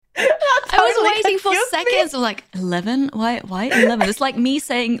waiting for Excuse me? seconds. I'm like, 11? Why 11? It's like me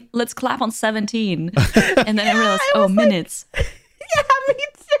saying, let's clap on 17. And then I realized, I was like- minutes. Yeah, me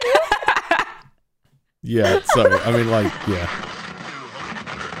too. Yeah, so, I mean, like, yeah.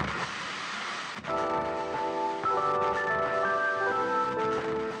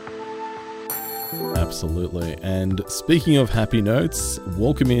 Absolutely. And speaking of happy notes,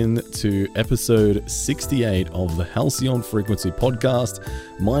 welcome in to episode 68 of the Halcyon Frequency podcast.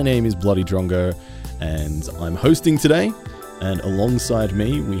 My name is Bloody Drongo, and I'm hosting today. And alongside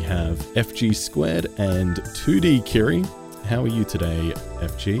me, we have FG Squared and 2D Kiri. How are you today,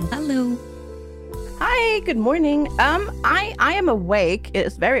 FG? Hello. Hi, good morning. I am awake.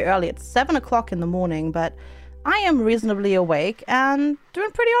 It's very early. It's 7 o'clock in the morning, but I am reasonably awake and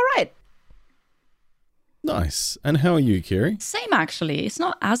doing pretty all right. Nice. And how are you, Kiri? Same, actually. It's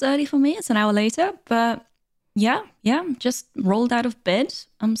not as early for me. It's an hour later. But yeah, just rolled out of bed.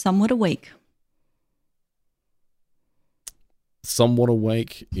 I'm somewhat awake. Somewhat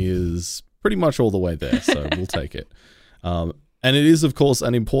awake is pretty much all the way there, so we'll take it. And it is, of course,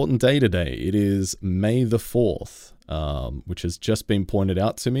 an important day today. It is May the 4th, which has just been pointed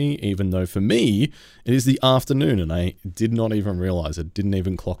out to me, even though for me, it is the afternoon, and I did not even realize it, didn't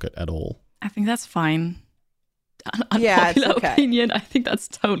even clock it at all. I think that's fine. Yeah, it's Unpopular okay. opinion. I think that's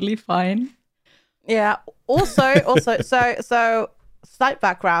totally fine. Yeah. Also, so slight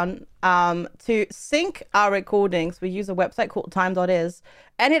background. To sync our recordings, we use a website called time.is,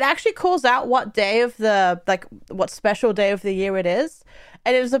 and it actually calls out what day of what special day of the year it is.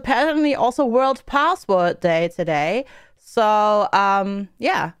 And it is apparently also World Password Day today. So,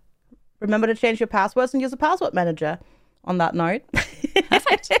 yeah. Remember to change your passwords and use a password manager on that note.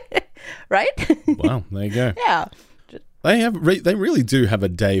 Perfect. Right? Wow, there you go. Yeah. They really do have a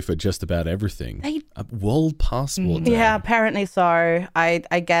day for just about everything. A World Passport Day. Yeah, apparently so.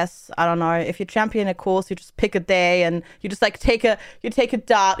 I guess, I don't know, if you champion a course, you just pick a day and you just like take a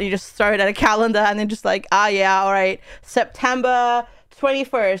dart and you just throw it at a calendar and then just like, yeah, all right, September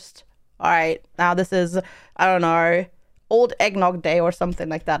 21st. All right, now this is, I don't know, Old Eggnog Day or something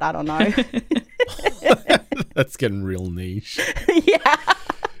like that. I don't know. That's getting real niche. Yeah.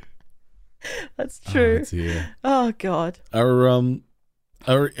 That's true. Oh, dear. Oh, God.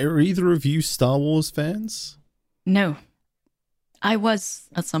 Are either of you Star Wars fans? No. I was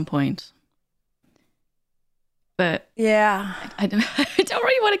at some point. But Yeah. I don't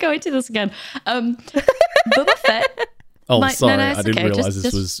really want to go into this again. Boba Fett. Oh, sorry, it's I didn't okay. realize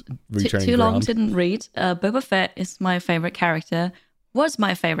this was retraining too long ground. didn't read. Boba Fett is my favorite character. Was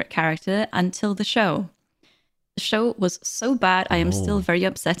my favorite character until the show. The show was so bad. I am still very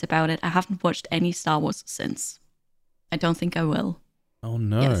upset about it. I haven't watched any Star Wars since. I don't think I will. Oh,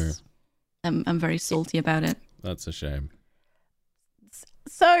 no. Yes. I'm very salty about it. That's a shame.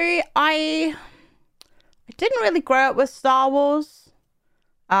 So I didn't really grow up with Star Wars.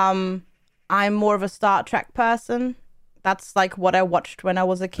 I'm more of a Star Trek person. That's like what I watched when I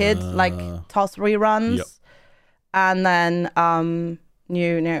was a kid, like TOS reruns. Yep. And then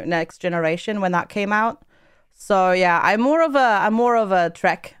Next Generation when that came out. So yeah, I'm more of a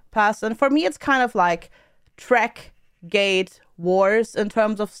Trek person. For me, it's kind of like Trek Gate Wars in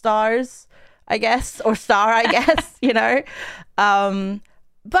terms of stars, I guess, or star, I guess, you know.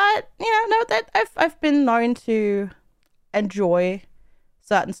 But that I've been known to enjoy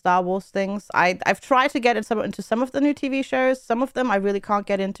certain Star Wars things. I've tried to get into some of the new TV shows. Some of them I really can't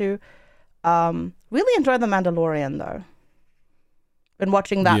get into. Really enjoy The Mandalorian though. Been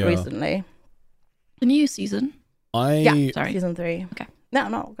watching that recently. The new season. Sorry. Season 3. Okay.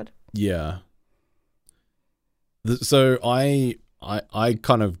 No, good. Yeah. So I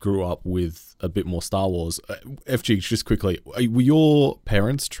kind of grew up with a bit more Star Wars. FG, just quickly, were your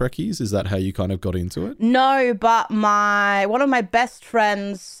parents Trekkies? Is that how you kind of got into it? No, but one of my best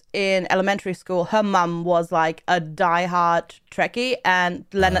friends in elementary school, her mum was like a diehard Trekkie and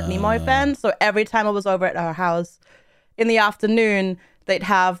Leonard Nimoy fan. So every time I was over at her house in the afternoon, they'd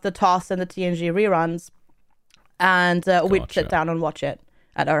have the TOS and the TNG reruns, and we'd sit down and watch it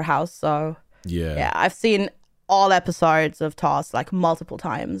at her house. So yeah, I've seen all episodes of TOS like multiple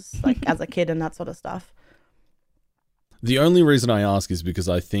times, like as a kid and that sort of stuff. The only reason I ask is because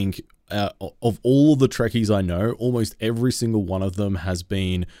I think of all the Trekkies I know, almost every single one of them has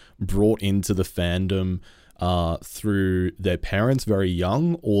been brought into the fandom through their parents very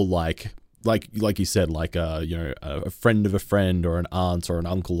young, or like you said, like a friend of a friend or an aunt or an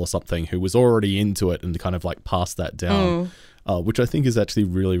uncle or something who was already into it and kind of like passed that down, which I think is actually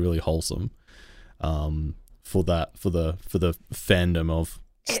really, really wholesome. For the fandom of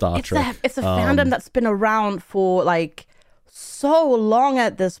Star Trek. It's a fandom that's been around for like so long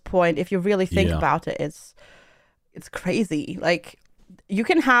at this point. If you really think Yeah. about it, it's crazy. Like you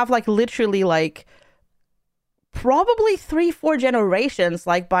can have like literally like probably 3-4 generations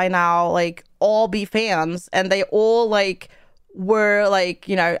like by now like all be fans, and they all like were like,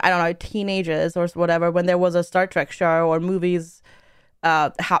 you know, I don't know, teenagers or whatever when there was a Star Trek show or movies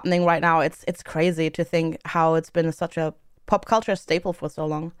happening right now. It's crazy to think how it's been such a pop culture staple for so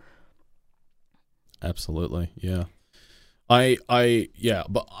long. Absolutely, yeah.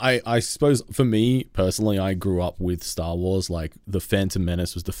 But I suppose for me personally, I grew up with Star Wars. Like The Phantom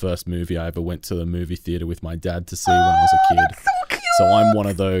Menace was the first movie I ever went to the movie theater with my dad to see when I was a kid. That's so cute. So I'm one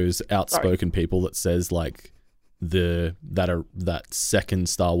of those outspoken people that says like that second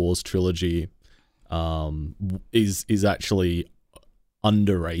Star Wars trilogy is actually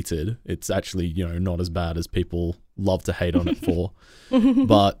underrated. It's actually, you know, not as bad as people love to hate on it for.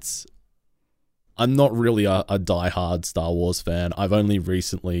 But I'm not really a diehard Star Wars fan. I've only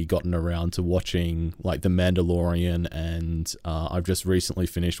recently gotten around to watching like The Mandalorian, and I've just recently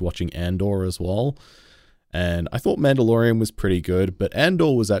finished watching Andor as well. And I thought Mandalorian was pretty good, but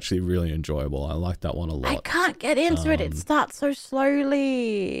Andor was actually really enjoyable. I liked that one a lot. I can't get into it. It starts so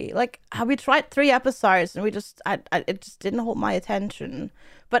slowly. Like we tried 3 episodes and it just didn't hold my attention.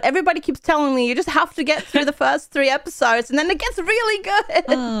 But everybody keeps telling me you just have to get through the first 3 episodes and then it gets really good.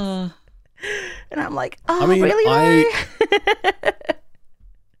 Oh, And I'm like, oh, I mean, really?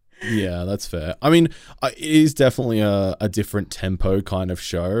 Yeah, that's fair. I mean, it is definitely a different tempo kind of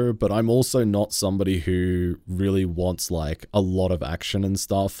show, but I'm also not somebody who really wants like a lot of action and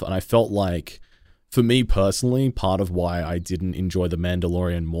stuff. And I felt like, for me personally, part of why I didn't enjoy The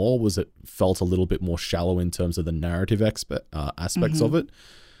Mandalorian more was it felt a little bit more shallow in terms of the narrative aspects of it.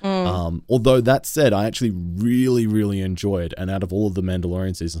 Although that said, I actually really, really enjoyed, and out of all of the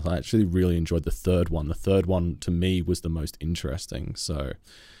Mandalorian seasons, I actually really enjoyed the third one. The third one to me was the most interesting. So,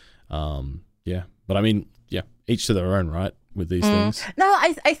 yeah, but I mean, yeah, each to their own, right? With these things. No,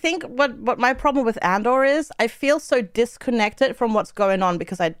 I think what my problem with Andor is I feel so disconnected from what's going on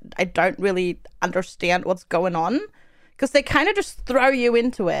because I don't really understand what's going on, because they kind of just throw you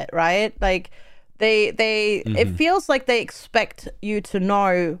into it, right? Like it feels like they expect you to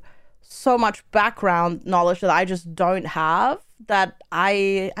know so much background knowledge that I just don't have, that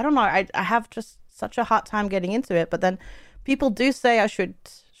I don't know, I have just such a hard time getting into it. But then people do say I should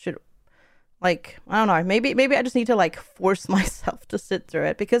like, I don't know, maybe I just need to like force myself to sit through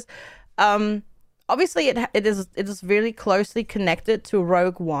it, because obviously it is really closely connected to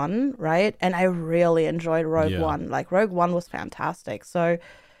Rogue One, right? And I really enjoyed Rogue One. Like Rogue One was fantastic. So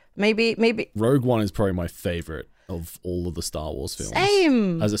maybe Rogue One is probably my favorite of all of the Star Wars films.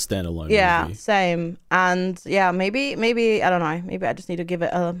 Same. As a standalone movie. Same. And yeah, maybe I don't know, maybe I just need to give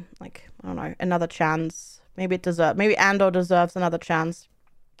it a like, I don't know, another chance. Maybe Andor deserves another chance.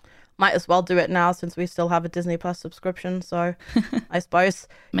 Might as well do it now since we still have a Disney Plus subscription, so I suppose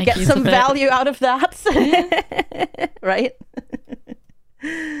get some value out of that. Right?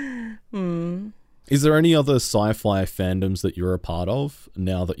 Is there any other sci-fi fandoms that you're a part of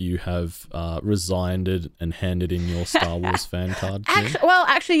now that you have resigned and handed in your Star Wars fan card?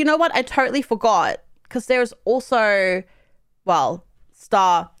 Actually, you know what? I totally forgot, because there's also,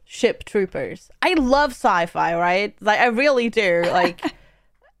 Starship Troopers. I love sci-fi, right? Like, I really do. Like,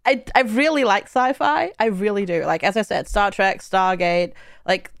 I really like sci-fi. I really do. Like, as I said, Star Trek, Stargate,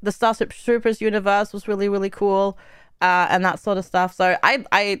 like the Starship Troopers universe was really, really cool. And that sort of stuff. So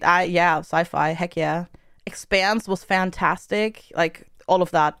yeah, sci-fi, heck yeah. Expanse was fantastic. Like all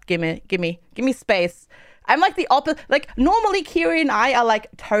of that. Give me space. I'm like the opposite. Like normally Kiri and I are like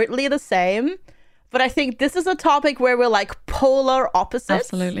totally the same, but I think this is a topic where we're like polar opposites.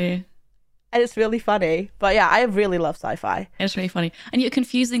 absolutely. And it's really funny. But yeah, I really love sci-fi. It's really funny. And you're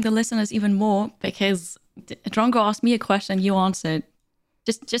confusing the listeners even more, because Drongo asked me a question, you answered.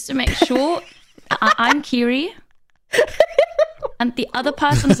 Just to make sure, I'm Kiri. And the other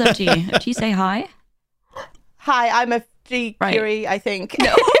person is FG. FG, say hi. Hi, I'm FG Right. Kiri, I think.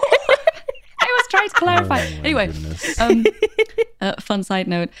 No. I was trying to clarify. Oh, my Anyway, goodness. fun side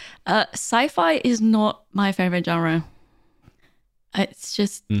note. Sci-fi is not my favorite genre. It's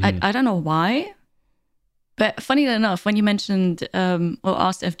just, I don't know why. But funny enough, when you mentioned or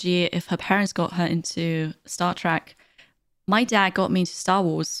asked FG if her parents got her into Star Trek, my dad got me into Star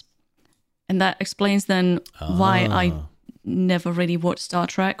Wars. And that explains then why I never really watched Star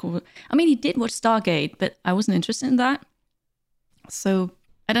Trek. I mean, he did watch Stargate, but I wasn't interested in that. So,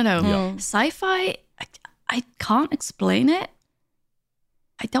 I don't know. Yeah. Sci-fi, I can't explain it.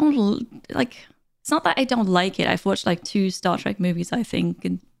 I don't, like, it's not that I don't like it. I've watched like 2 Star Trek movies, I think.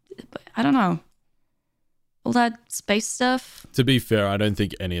 But I don't know. all that space stuff. To be fair, I don't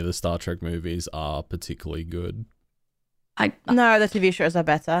think any of the Star Trek movies are particularly good. I No, the TV shows are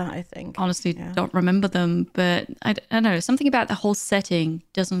better, I think. honestly Yeah. don't remember them, but I don't know. Something about the whole setting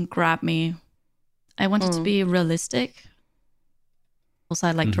doesn't grab me. I want it to be realistic. Also,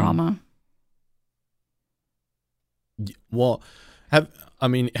 I like drama. Well, have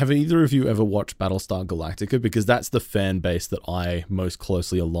either of you ever watched Battlestar Galactica? Because that's the fan base that I most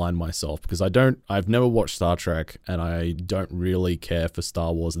closely align myself, because I've never watched Star Trek, and I don't really care for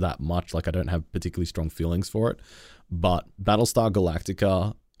Star Wars that much. Like, I don't have particularly strong feelings for it, but Battlestar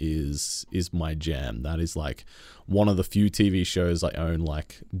Galactica is my jam. That is like one of the few TV shows I own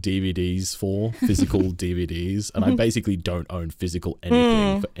like DVDs for, physical DVDs, and I basically don't own physical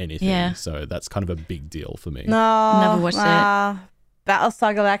anything for anything. Yeah. So that's kind of a big deal for me. No, Never watched it.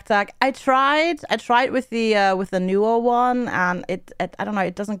 Battlestar Galactica. I tried with the newer one, and it I don't know,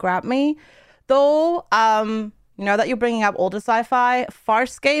 it doesn't grab me. Though, you know that you're bringing up older sci-fi,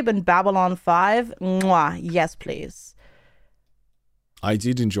 Farscape and Babylon 5. Mwah, yes, please. I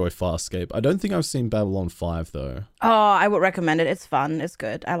did enjoy Farscape. I don't think I've seen Babylon 5 though. Oh, I would recommend it. It's fun. It's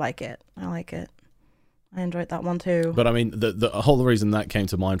good. I like it. I enjoyed that one too. But I mean, the whole reason that came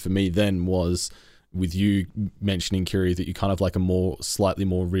to mind for me then was with you mentioning, Kiri, that you kind of like a slightly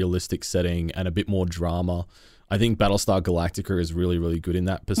more realistic setting and a bit more drama. I think Battlestar Galactica is really, really good in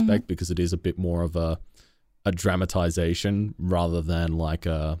that perspective because it is a bit more of a dramatization rather than like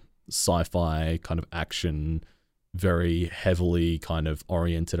a sci-fi kind of action, very heavily kind of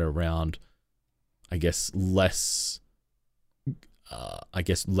oriented around, I guess, less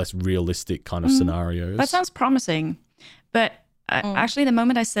realistic kind of scenarios. That sounds promising. But actually, the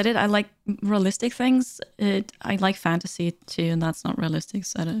moment I said it, I like realistic things. I like fantasy too, and that's not realistic,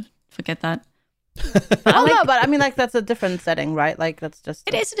 so I don't forget that. No, but I mean, like, that's a different setting, right? Like, that's just...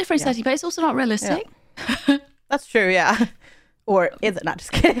 It is a different setting, but it's also not realistic. That's true, yeah. Or is it not?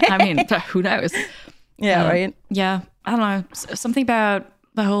 Just kidding. I mean, who knows? Yeah, right? Yeah, I don't know. Something about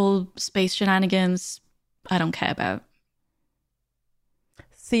the whole space shenanigans, I don't care about.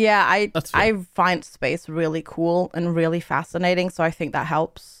 So yeah, That's fair. I find space really cool and really fascinating, so I think that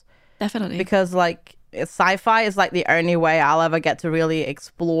helps. Definitely. Because like sci-fi is like the only way I'll ever get to really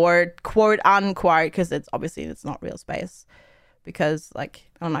explore, quote unquote, because it's not real space. Because like,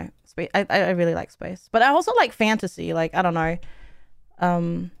 I don't know, space. I really like space, but I also like fantasy. Like, I don't know.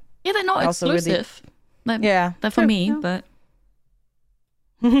 Yeah, they're not also really- exclusive. Yeah, They're for true, me, yeah. but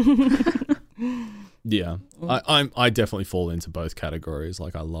Yeah, I definitely fall into both categories.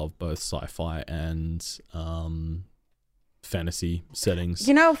 Like, I love both sci-fi and fantasy settings.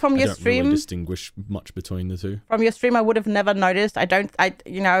 You know, from I your don't stream, really distinguish much between the two. I would have never noticed.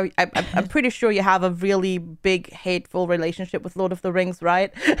 I'm pretty sure you have a really big hateful relationship with Lord of the Rings,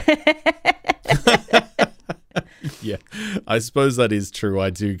 right? Yeah, I suppose that is true.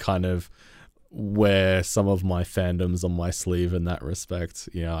 I do kind of wear some of my fandoms on my sleeve in that respect.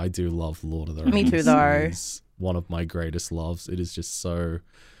 Yeah, I do love Lord of the Rings. Me too, though. It's one of my greatest loves. It is just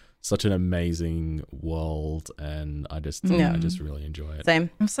such an amazing world, and I just really enjoy it. Same.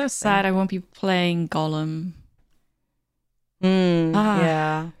 I'm so sad I won't be playing Gollum.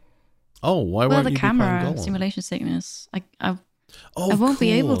 Yeah. Oh, why Well, won't the you be playing camera, Gollum? simulation sickness. I Oh, won't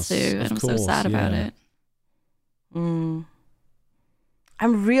be able course, to, and of I'm so course, sad about yeah. it.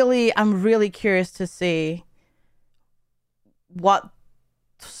 I'm really curious to see what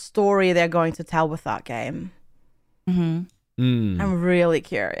story they're going to tell with that game. Mm-hmm. I'm really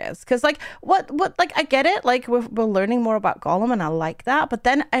curious because, like, what, like, I get it. Like, we're learning more about Gollum, and I like that. But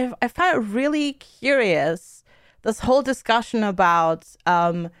then I find it really curious this whole discussion about,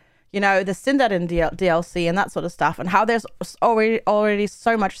 you know, the Sindarin DLC and that sort of stuff, and how there's already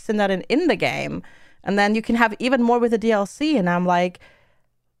so much Sindarin in the game, and then you can have even more with the DLC. And I'm like,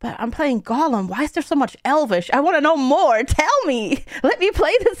 but I'm playing Gollum. Why is there so much Elvish? I want to know more. Tell me. Let me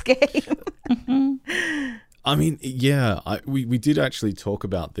play this game. I mean, yeah, we did actually talk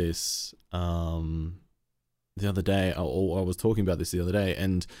about this the other day, or I was talking about this the other day,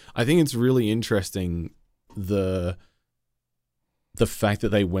 and I think it's really interesting the fact that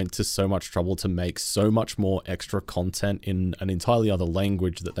they went to so much trouble to make so much more extra content in an entirely other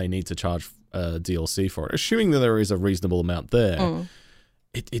language that they need to charge DLC for it, assuming that there is a reasonable amount there.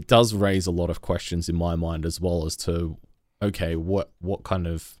 It does raise a lot of questions in my mind as well as to, okay, what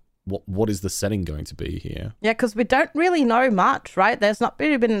is the setting going to be here? Yeah, because we don't really know much, right? There's not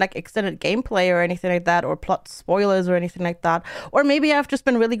really been like extended gameplay or anything like that, or plot spoilers or anything like that. Or maybe I've just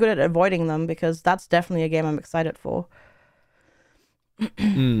been really good at avoiding them, because that's definitely a game I'm excited for.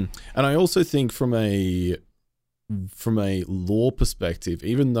 And I also think from a lore perspective,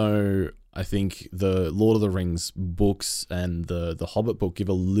 even though I think the Lord of the Rings books and the Hobbit book give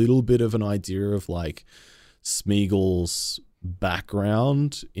a little bit of an idea of like Smeagol's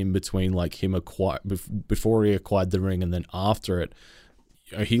background in between, like him before he acquired the ring and then after it.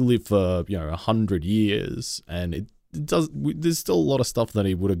 He lived for 100 years, and it does. There's still a lot of stuff that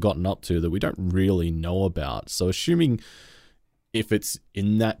he would have gotten up to that we don't really know about. So assuming if it's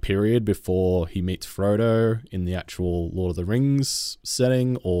in that period before he meets Frodo in the actual Lord of the Rings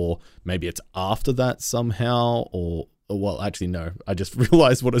setting, or maybe it's after that somehow, or well, actually, no. I just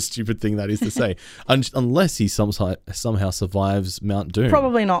realized what a stupid thing that is to say. Unless he somehow survives Mount Doom.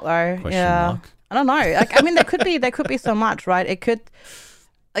 Probably not, though. Question mark. I don't know. Like, I mean, there could be so much, right? It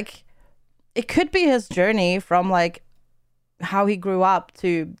could be his journey from like how he grew up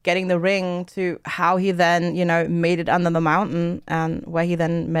to getting the ring to how he then made it under the mountain and where he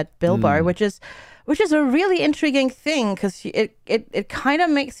then met Bilbo, which is a really intriguing thing because it kind of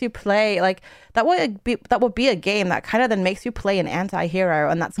makes you play like that would be a game that kind of then makes you play an anti-hero,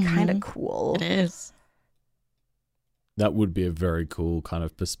 and that's kind of cool. It is. That would be a very cool kind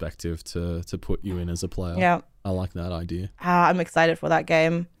of perspective to put you in as a player. Yeah, I like that idea. I'm excited for that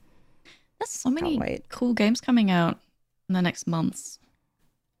game. There's so many wait. cool games coming out in the next months.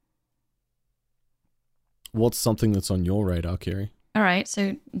 What's something that's on your radar, Kiri? All right,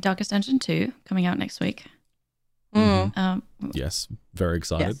 so Darkest Dungeon 2 coming out next week. Yes, very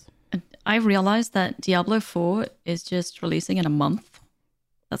excited. Yes. I realized that Diablo 4 is just releasing in a month.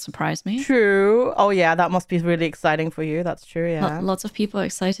 That surprised me. True. Oh yeah, that must be really exciting for you. That's true, yeah. Lots of people are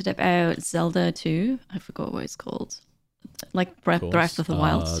excited about Zelda 2. I forgot what it's called. Like Breath of the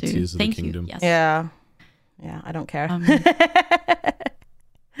Wild 2. Tears of Thank the Kingdom. you. Yes. Yeah. Yeah, I don't care.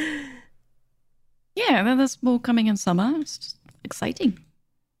 Yeah, then there's more coming in summer. It's just exciting.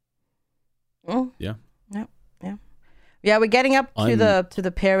 Oh. Yeah. Yeah, we're getting up to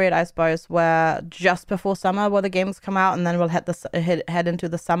the period, I suppose, where just before summer, where the games come out, and then we'll head into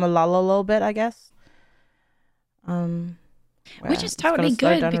the summer lull a little bit, I guess. Which is totally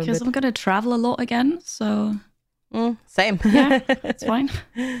good because I'm going to travel a lot again. So same. Yeah, it's fine.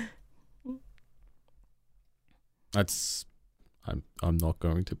 I'm not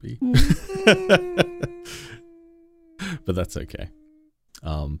going to be, but that's okay.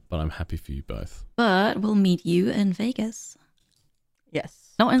 But I'm happy for you both. But we'll meet you in Vegas.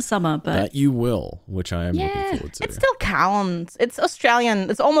 Yes. Not in summer, but that you will, which I am looking forward to. It still counts. It's Australian.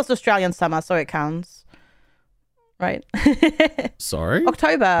 It's almost Australian summer, so it counts. Right? Sorry?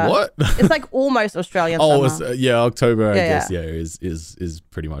 October. What? It's like almost Australian summer. October, I guess, is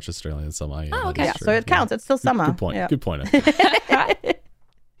pretty much Australian summer. Yeah, okay. Yeah, so it counts. It's still summer. Good point. Yeah. Good point.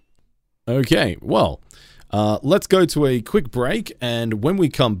 Okay, well, let's go to a quick break, and when we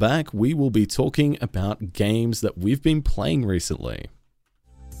come back, we will be talking about games that we've been playing recently.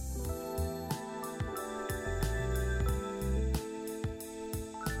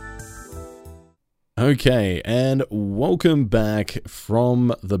 Okay, and welcome back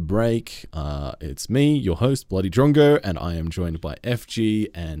from the break. It's me, your host, Bloody Drongo, and I am joined by FG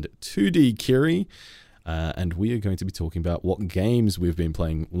and 2D Kiri. And we are going to be talking about what games we've been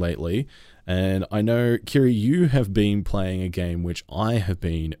playing lately. And I know, Kiri, you have been playing a game which I have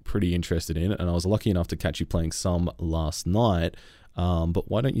been pretty interested in, and I was lucky enough to catch you playing some last night.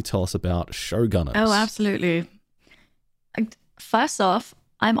 But why don't you tell us about Showgunners? Oh, absolutely. First off,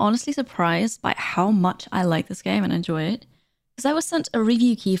 I'm honestly surprised by how much I like this game and enjoy it. Because I was sent a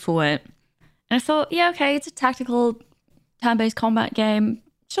review key for it. And I thought, yeah, okay, it's a tactical turn-based combat game.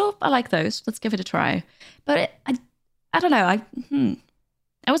 Sure, I like those. Let's give it a try. But I don't know. I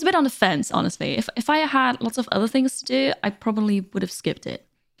was a bit on the fence, honestly. If I had lots of other things to do, I probably would have skipped it.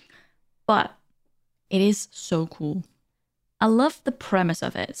 But it is so cool. I love the premise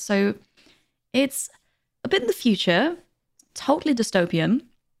of it. So it's a bit in the future, totally dystopian.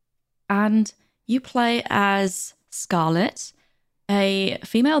 And you play as Scarlet, a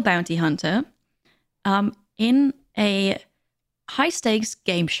female bounty hunter, in a high-stakes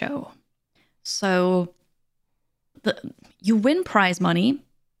game show. So you win prize money,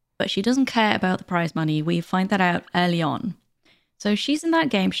 but she doesn't care about the prize money. We find that out early on. So she's in that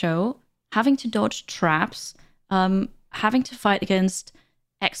game show, having to dodge traps, having to fight against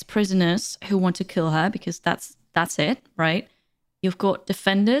ex-prisoners who want to kill her, because that's it, right? You've got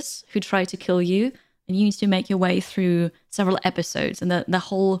defenders who try to kill you, and you need to make your way through several episodes. And the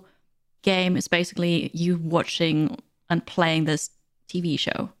whole game is basically you watching and playing this TV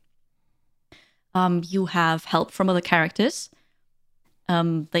show. You have help from other characters.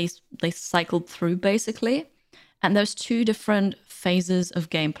 They cycled through, basically. And there's two different phases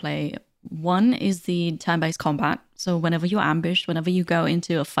of gameplay. One is the turn-based combat. So whenever you're ambushed, whenever you go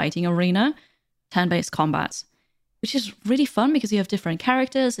into a fighting arena, turn-based combat, which is really fun because you have different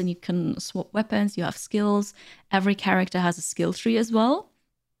characters and you can swap weapons, you have skills. Every character has a skill tree as well.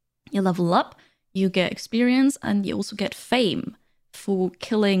 You level up, you get experience, and you also get fame for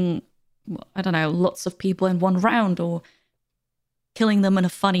killing, I don't know, lots of people in one round or killing them in a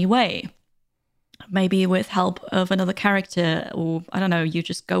funny way. Maybe with help of another character, or I don't know, you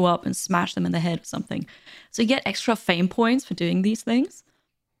just go up and smash them in the head or something. So you get extra fame points for doing these things.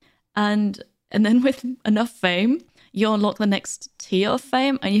 And then with enough fame, you unlock the next tier of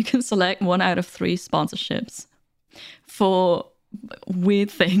fame and you can select 1 out of 3 sponsorships for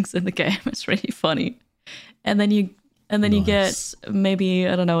weird things in the game. It's really funny. And then you get maybe,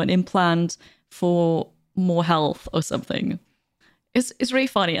 I don't know, an implant for more health or something. It's really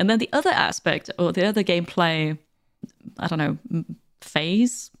funny. And then the other aspect or the other gameplay, I don't know,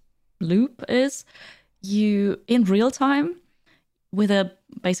 phase, loop is you, in real time, with a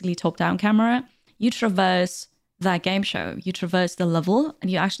basically top-down camera, you traverse that game show. You traverse the level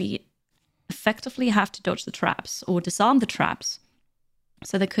and you actually effectively have to dodge the traps or disarm the traps.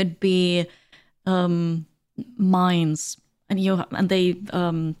 So there could be mines and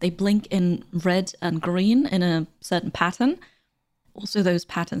they blink in red and green in a certain pattern. Also, those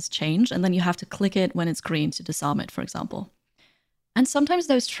patterns change, and then you have to click it when it's green to disarm it, for example. And sometimes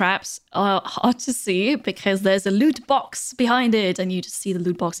those traps are hard to see because there's a loot box behind it, and you just see the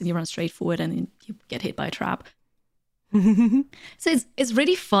loot box and you run straight forward and you get hit by a trap. So it's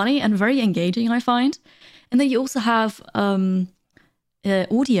really funny and very engaging, I find. And then you also have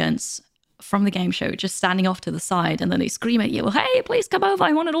audience from the game show just standing off to the side, and then they scream at you, "Hey, please come over,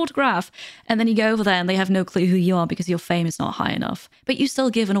 I want an autograph." And then you go over there and they have no clue who you are because your fame is not high enough, but you still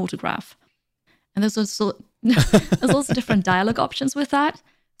give an autograph. And there's also different dialogue options with that.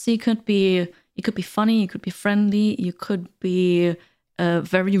 So you could be funny, you could be friendly, you could be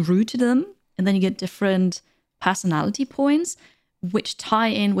very rude to them, and then you get different personality points which tie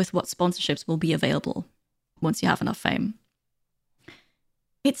in with what sponsorships will be available once you have enough fame.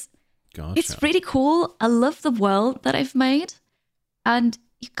 It's really cool. I love the world that I've made, and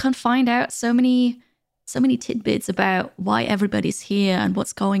you can find out so many tidbits about why everybody's here and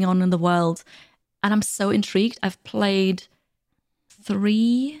what's going on in the world. And I'm so intrigued. I've played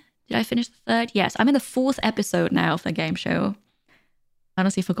 3. Did I finish the 3rd? Yes, I'm in the 4th episode now of the game show. I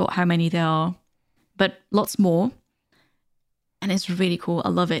honestly forgot how many there are, but lots more. And it's really cool. I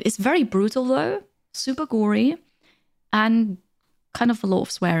love it. It's very brutal though, super gory, and kind of a lot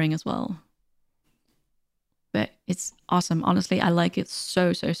of swearing as well. But it's awesome. Honestly, I like it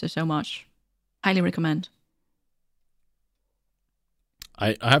so much. Highly recommend.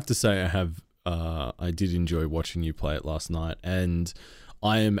 I have to say I did enjoy watching you play it last night, and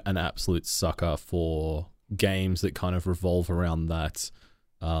I am an absolute sucker for games that kind of revolve around that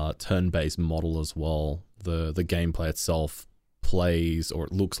turn-based model as well. The gameplay itself plays, or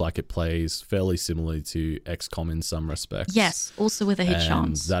it looks like it plays, fairly similarly to XCOM in some respects. Yes, also with a hit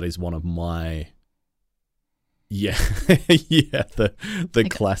chance. That is one of my the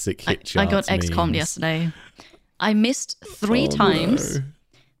classic hit chance. I got XCOM memes. Yesterday. I missed 3 times. No.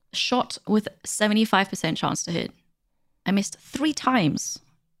 Shot with 75% chance to hit. I missed 3 times.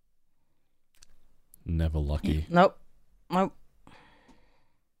 Never lucky. Nope.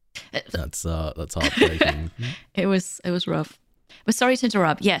 That's heartbreaking. It was rough. But sorry to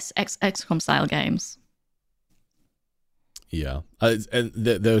interrupt. Yes, XCOM style games. Yeah, and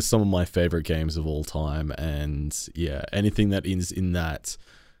they're some of my favorite games of all time, and yeah, anything that is in that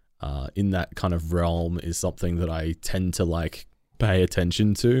kind of realm is something that I tend to like pay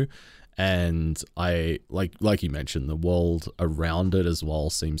attention to, and I like you mentioned, the world around it as well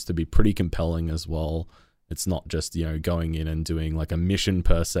seems to be pretty compelling as well. It's not just, going in and doing like a mission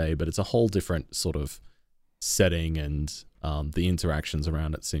per se, but it's a whole different sort of setting, and the interactions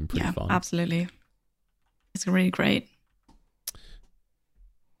around it seem pretty fun. Absolutely. It's really great.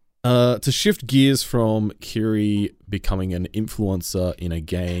 To shift gears from Kiri becoming an influencer in a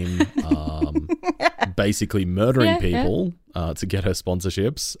game, basically murdering people to get her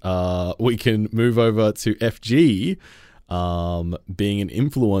sponsorships, we can move over to FG being an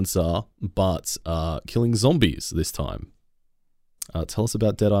influencer, but killing zombies this time. Tell us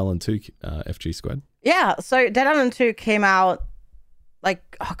about Dead Island 2, FG Squad. Yeah, so Dead Island 2 came out by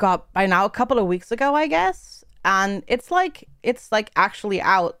now a couple of weeks ago, I guess. And it's actually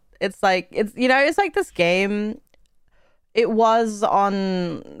out. It's like this game. It was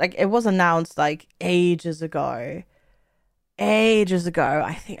announced like ages ago. ages ago.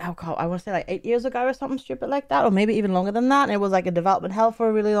 I think, oh God, I want to say like 8 years ago or something stupid like that, or maybe even longer than that. And it was like a development hell for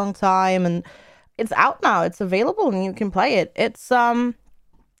a really long time, and it's out now. It's available and you can play it. It's a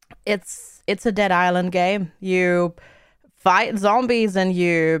Dead Island game. You fight zombies and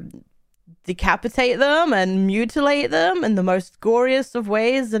you decapitate them and mutilate them in the most goriest of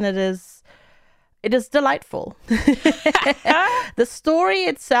ways, and it is delightful. The story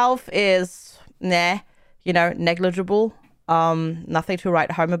itself is negligible. Nothing to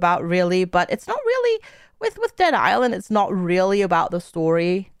write home about really, but it's not really with Dead Island, it's not really about the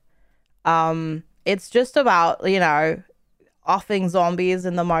story. It's just about, offing zombies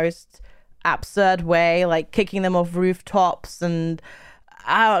in the most absurd way, like kicking them off rooftops and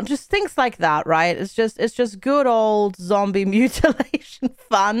just things like that, right? It's just good old zombie mutilation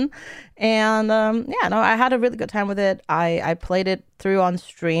fun. And I had a really good time with it. I played it through on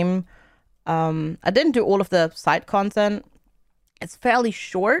stream. I didn't do all of the side content. It's fairly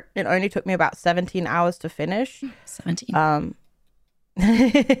short. It only took me about 17 hours to finish. 17.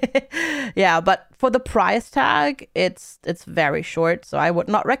 Yeah, but for the price tag, it's very short. So I would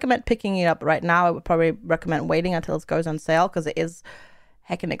not recommend picking it up right now. I would probably recommend waiting until it goes on sale, because it is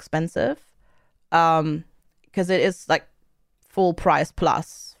heckin' expensive. Because it is like full price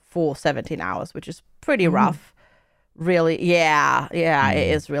plus for 17 hours, which is pretty rough. Really, yeah,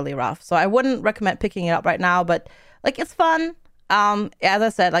 it is really rough. So I wouldn't recommend picking it up right now, but like it's fun. As I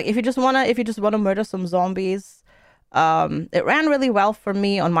said, like if you just wanna murder some zombies, it ran really well for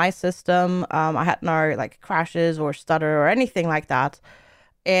me on my system. I had no like crashes or stutter or anything like that,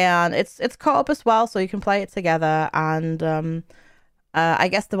 and it's co-op as well, so you can play it together. And I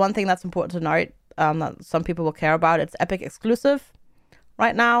guess the one thing that's important to note, that some people will care about, it's Epic exclusive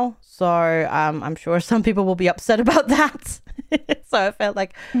right now, so I'm sure some people will be upset about that. So I felt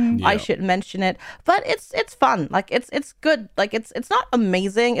like I should mention it, but it's fun. Like it's good. Like it's not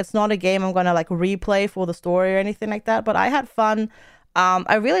amazing. It's not a game I'm gonna like replay for the story or anything like that. But I had fun.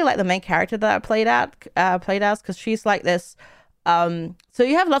 I really like the main character that I played as, because she's like this. So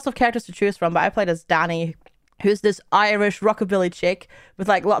you have lots of characters to choose from, but I played as Danny, who's this Irish rockabilly chick with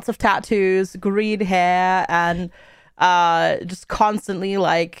like lots of tattoos, green hair, and just constantly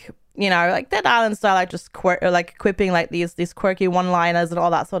like, like Dead Island style, like just quipping like these quirky one-liners and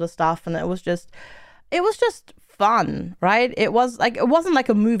all that sort of stuff. And it was just fun, right? It wasn't like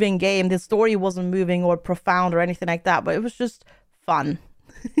a moving game. The story wasn't moving or profound or anything like that, but it was just fun.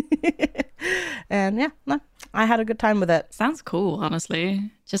 And I had a good time with it. Sounds cool, honestly.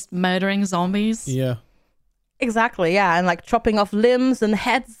 Just murdering zombies. Yeah. Exactly, yeah, and like chopping off limbs and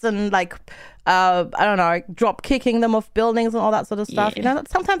heads and like I don't know, like, drop kicking them off buildings and all that sort of stuff. Yeah.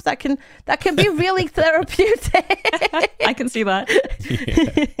 Sometimes that can be really therapeutic. I can see that.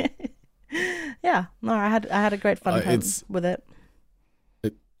 Yeah, no, I had a great fun time with it.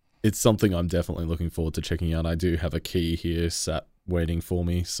 It's something I'm definitely looking forward to checking out. I do have a key here sat waiting for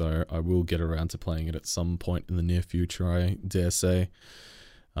me, so I will get around to playing it at some point in the near future, I dare say.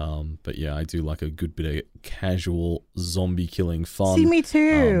 But yeah, I do like a good bit of casual zombie killing fun. See, me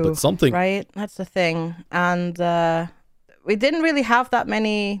too. But something, right? That's the thing. And we didn't really have that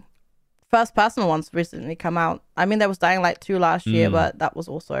many first-person ones recently come out. I mean, there was Dying Light 2 last year, but that was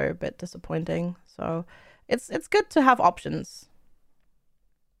also a bit disappointing. So it's good to have options.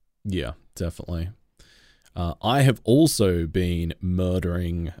 Yeah, definitely. I have also been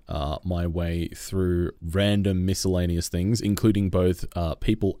murdering my way through random miscellaneous things, including both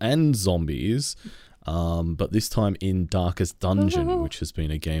people and zombies, but this time in Darkest Dungeon, which has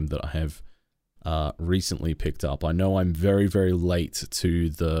been a game that I have recently picked up. I know I'm very, very late to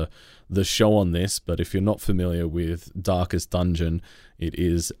the show on this, but if you're not familiar with Darkest Dungeon, it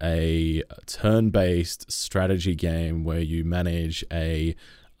is a turn-based strategy game where you manage a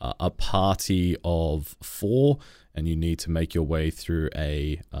party of 4, and you need to make your way through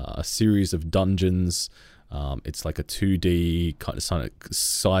a series of dungeons. It's like a 2D kind of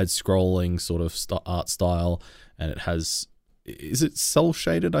side-scrolling sort of art style, and it has... Is it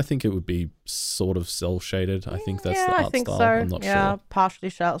cel-shaded? I think it would be sort of cel-shaded. I think that's the art I think style. So. I'm not sure. Partially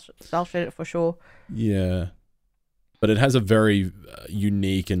cel-shaded for sure. Yeah. But it has a very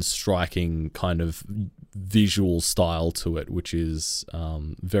unique and striking kind of visual style to it, which is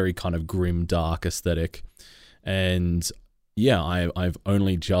very kind of grim, dark aesthetic. And yeah, I've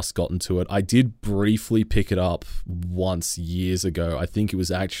only just gotten to it. I did briefly pick it up once years ago. I think it was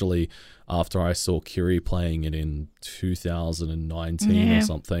actually after I saw Kiri playing it in 2019 or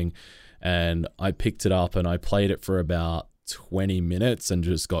something. And I picked it up and I played it for about 20 minutes and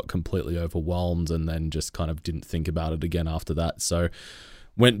just got completely overwhelmed, and then just kind of didn't think about it again after that. So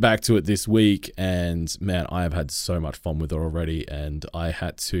went back to it this week, and man, I have had so much fun with it already, and I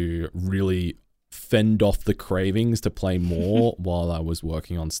had to really fend off the cravings to play more while I was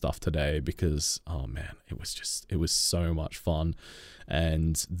working on stuff today, because oh man, it was so much fun.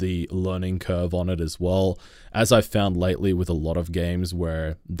 And the learning curve on it as well, as I've found lately with a lot of games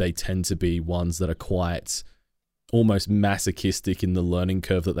where they tend to be ones that are quite almost masochistic in the learning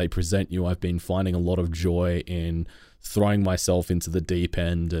curve that they present you. I've been finding a lot of joy in throwing myself into the deep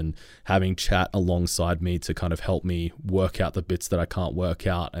end and having chat alongside me to kind of help me work out the bits that I can't work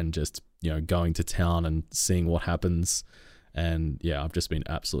out, and just, you know, going to town and seeing what happens. And yeah, I've just been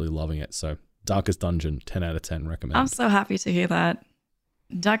absolutely loving it. So Darkest Dungeon, 10 out of 10 recommend. I'm so happy to hear that.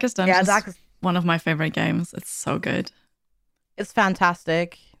 Darkest Dungeon is one of my favorite games. It's so good. It's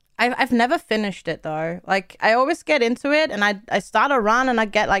fantastic. I've never finished it though. Like, I always get into it and I start a run and I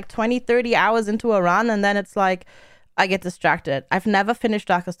get like 20, 30 hours into a run, and then it's like I get distracted. I've never finished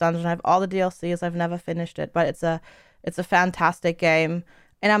Darkest Dungeon. I have all the DLCs. I've never finished it, but it's a fantastic game.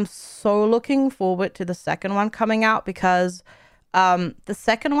 And I'm so looking forward to the second one coming out, because the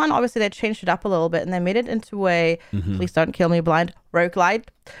second one, obviously they changed it up a little bit and they made it into a, please don't kill me blind, roguelite.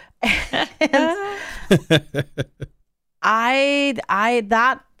 And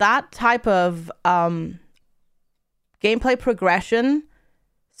that type of gameplay progression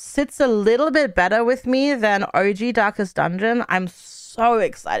sits a little bit better with me than OG Darkest Dungeon. I'm so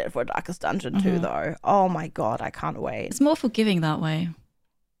excited for Darkest Dungeon 2 though. Oh my god, I can't wait. It's more forgiving that way.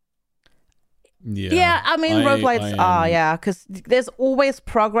 Yeah, I mean, roguelites are, yeah, because there's always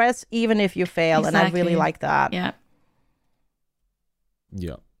progress even if you fail, and I really like that. Yeah.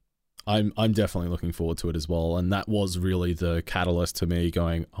 Yeah. I'm definitely looking forward to it as well, and that was really the catalyst to me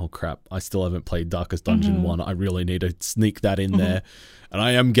going, oh crap, I still haven't played Darkest Dungeon 1. I really need to sneak that in there. And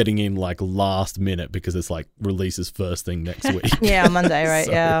I am getting in like last minute, because it's like releases first thing next week. Yeah, Monday, right?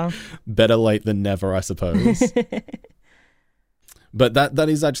 So, yeah. Better late than never, I suppose. But that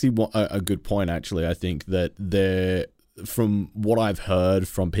is actually a good point, actually. I think that from what I've heard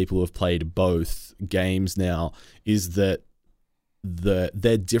from people who have played both games now, is that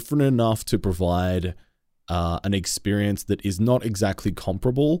they're different enough to provide an experience that is not exactly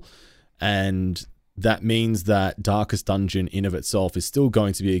comparable, and that means that Darkest Dungeon in of itself is still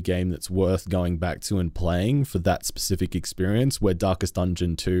going to be a game that's worth going back to and playing for that specific experience, where Darkest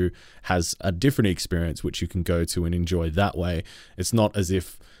Dungeon 2 has a different experience which you can go to and enjoy that way. It's not as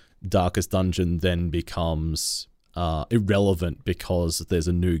if Darkest Dungeon then becomes irrelevant because there's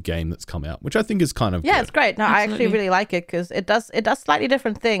a new game that's come out, which I think is kind of good. It's great. No, absolutely. I actually really like it, because it does slightly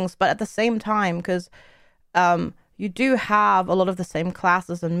different things, but at the same time, because you do have a lot of the same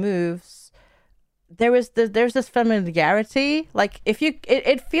classes and moves. There's this familiarity. Like, if you,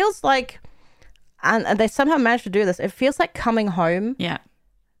 it feels like, and they somehow managed to do this. It feels like coming home. Yeah.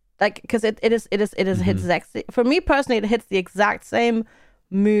 Like, because it is hits for me personally, it hits the exact same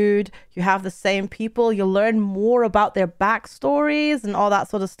mood. You have the same people. You learn more about their backstories and all that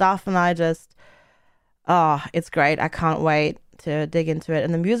sort of stuff. And I just, it's great. I can't wait to dig into it.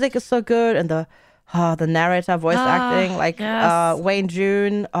 And the music is so good, and the narrator voice acting, like yes. Wayne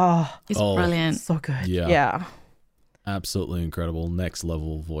June. He's brilliant. So good. Yeah. Absolutely incredible. Next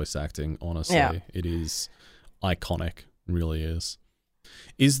level voice acting, honestly. Yeah. It is iconic. Really is.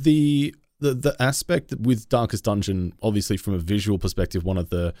 Is the aspect with Darkest Dungeon, obviously from a visual perspective, one of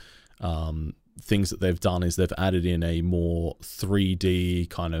the things that they've done is they've added in a more 3D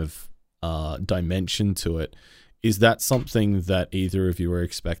kind of dimension to it. Is that something that either of you are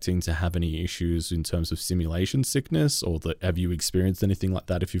expecting to have any issues in terms of simulation sickness, or have you experienced anything like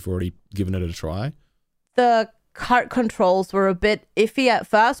that if you've already given it a try? The cart controls were a bit iffy at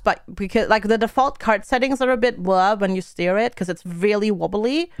first, but because like the default cart settings are a bit blur when you steer it, because it's really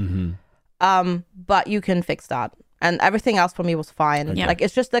wobbly. But you can fix that, and everything else for me was fine. Okay. Like,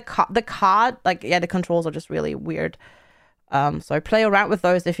 it's just the cart, like, yeah, the controls are just really weird. So play around with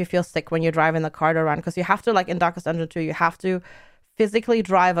those if you feel sick when you're driving the cart around, because you have to, like in Darkest Dungeon 2, you have to physically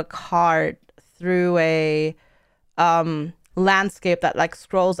drive a cart through a landscape that like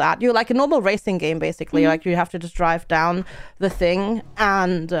scrolls at you, like a normal racing game basically. Like, you have to just drive down the thing,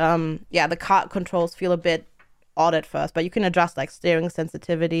 and the cart controls feel a bit odd at first, but you can adjust like steering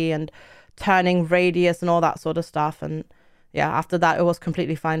sensitivity and turning radius and all that sort of stuff, and after that it was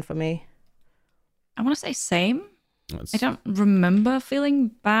completely fine for me. I want to say same. I don't remember feeling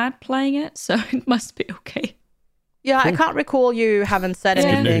bad playing it, so it must be okay. Yeah, Cool. I can't recall you having said That's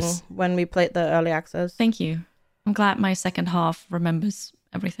good anything news. when we played the early access. Thank you. I'm glad my second half remembers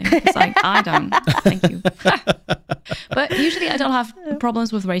everything. It's like, I don't. Thank you. But usually I don't have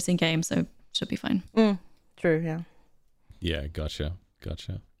problems with racing games, so it should be fine. True, yeah. Yeah, gotcha.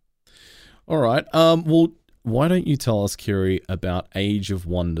 Gotcha. All right. Well, why don't you tell us, Kiri, about Age of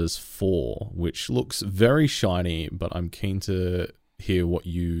Wonders 4, which looks very shiny, but I'm keen to hear what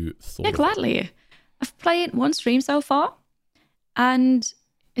you thought. Yeah, gladly. I've played one stream so far, and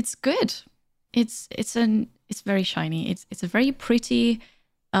it's good. It's very shiny. It's a very pretty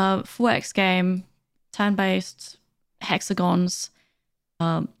 4X game, turn-based hexagons.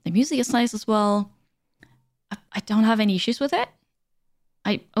 The music is nice as well. I don't have any issues with it.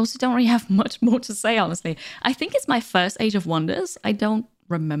 I also don't really have much more to say, honestly. I think it's my first Age of Wonders. I don't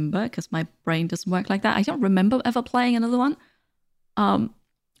remember, because my brain doesn't work like that. I don't remember ever playing another one.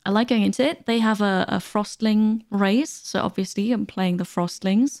 I like going into it. They have a Frostling race, so obviously I'm playing the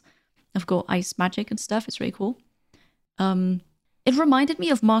Frostlings. I've got ice magic and stuff. It's really cool. It reminded me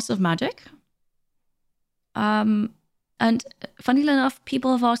of Master of Magic. And funnily enough,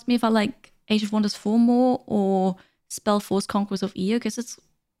 people have asked me if I like Age of Wonders 4 more or Spellforce Conquest of Io, because it's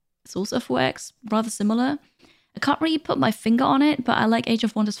also 4X, rather similar. I can't really put my finger on it, but I like Age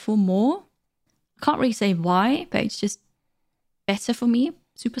of Wonders 4 more. I can't really say why, but it's just better for me,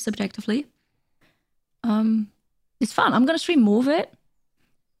 super subjectively. It's fun. I'm going to stream more of it.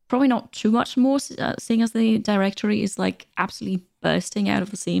 Probably not too much more, seeing as the directory is like absolutely bursting out of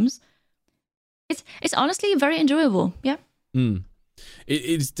the seams. It's honestly very enjoyable. Yeah.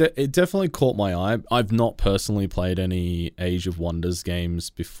 It definitely caught my eye. I've not personally played any Age of Wonders games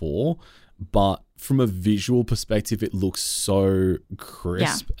before, but from a visual perspective, it looks so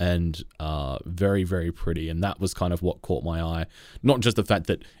crisp and very, very pretty. And that was kind of what caught my eye. Not just the fact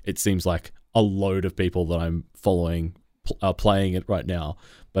that it seems like a load of people that I'm following are playing it right now,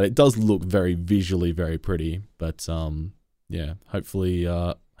 but it does look very visually very pretty. But yeah, hopefully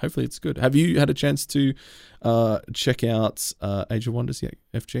it's good. Have you had a chance to check out Age of Wonders yet,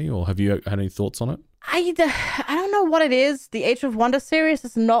 FG, or have you had any thoughts on it? I don't know what it is. The Age of Wonders series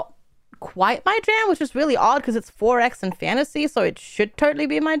is not quite my jam, which is really odd because it's 4X and fantasy, so it should totally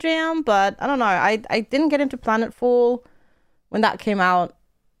be my jam. But I don't know. I didn't get into Planetfall when that came out,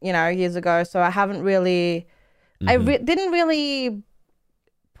 years ago. So I haven't really, didn't really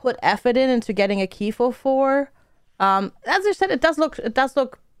put effort into getting a key for 4. As I said, it does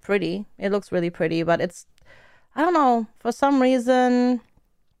look pretty. It looks really pretty, but I don't know, for some reason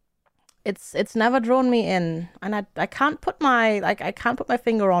it's never drawn me in, and I can't put my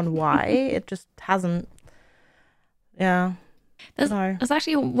finger on why. It just hasn't. Yeah. There's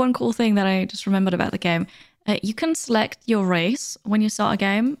actually one cool thing that I just remembered about the game. You can select your race when you start a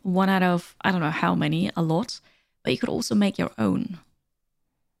game, one out of I don't know how many, a lot, but you could also make your own.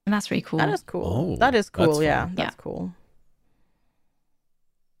 And that's really cool. That is cool. Oh, that is cool. that's Yeah, fun. that's cool.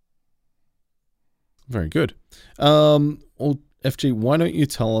 Very good. Well, FG, why don't you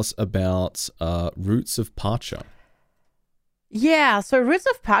tell us about Roots of Pacha? Yeah, so Roots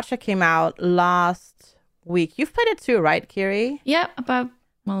of Pacha came out last week. You've played it too, right, Kiri? Yeah, about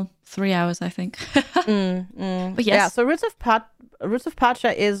 3 hours, I think. But yes. Yeah, so Roots of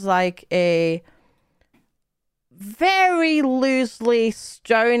Pacha is like a very loosely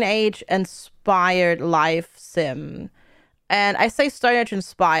Stone Age inspired life sim. And I say Stone Age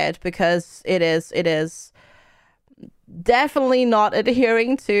inspired because it is definitely not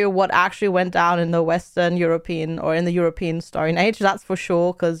adhering to what actually went down in the Western European or in the European Stone Age. That's for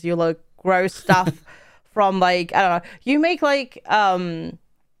sure, because you grow stuff from like, I don't know, you make like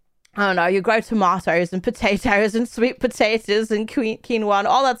I don't know, you grow tomatoes and potatoes and sweet potatoes and quinoa and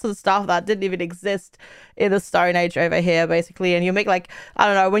all that sort of stuff that didn't even exist in the Stone Age over here, basically. And you make like, I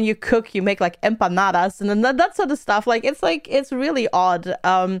don't know, when you cook, you make like empanadas and then that sort of stuff. It's really odd.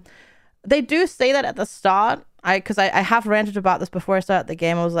 They do say that at the start. Because I have ranted about this before I started the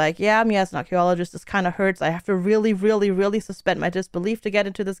game. I was like, yeah, me as an archaeologist, this kind of hurts. I have to really, really, really suspend my disbelief to get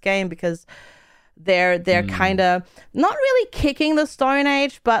into this game because they're kind of not really kicking the Stone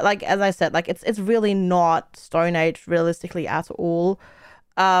Age, but like as I said, like it's really not Stone Age realistically at all.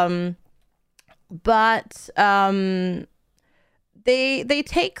 But they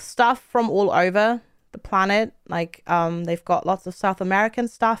take stuff from all over the planet. Like they've got lots of South American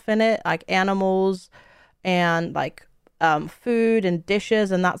stuff in it, like animals and like food and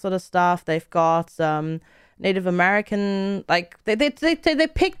dishes and that sort of stuff. They've got Native American, like they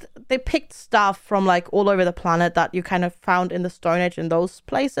picked stuff from like all over the planet that you kind of found in the Stone Age in those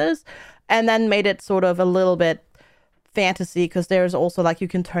places, and then made it sort of a little bit fantasy, because there's also like you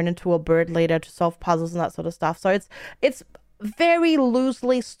can turn into a bird later to solve puzzles and that sort of stuff. So it's very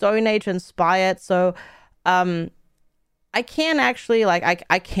loosely Stone Age inspired. So I can actually like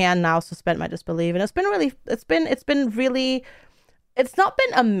I can now suspend my disbelief, and it's been really it's not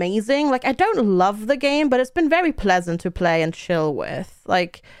been amazing. Like, I don't love the game, but it's been very pleasant to play and chill with.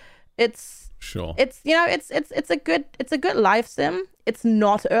 Like, it's Sure. it's it's a good life sim. It's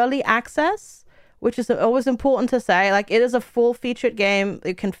not early access, which is always important to say. Like, it is a full featured game.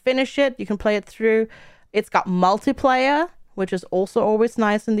 You can finish it, you can play it through. It's got multiplayer, which is also always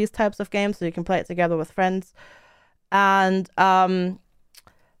nice in these types of games, so you can play it together with friends. And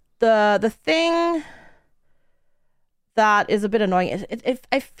the thing that is a bit annoying is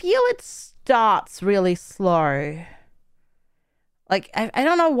I feel it starts really slow. Like, I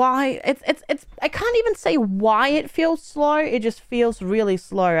don't know why. It's I can't even say why it feels slow. It just feels really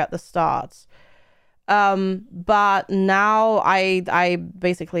slow at the start. But now I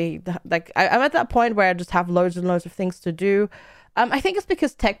basically, like, I'm at that point where I just have loads and loads of things to do. I think it's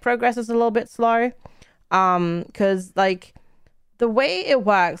because tech progress is a little bit slow. Because, like, the way it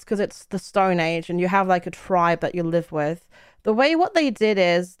works, because it's the Stone Age and you have, like, a tribe that you live with, what they did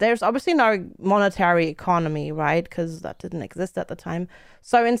is there's obviously no monetary economy, right? Because that didn't exist at the time.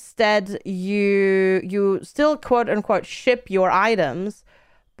 So instead, you still, quote unquote, ship your items,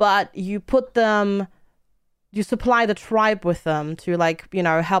 but you supply the tribe with them to, like, you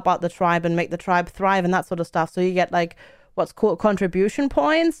know, help out the tribe and make the tribe thrive and that sort of stuff. So you get, like, what's called contribution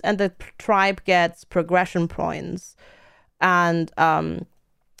points, and the tribe gets progression points. And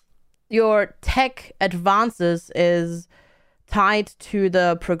your tech advances is tied to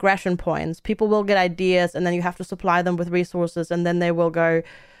the progression points. People will get ideas, and then you have to supply them with resources, and then they will go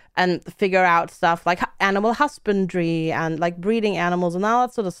and figure out stuff like animal husbandry and, like, breeding animals and all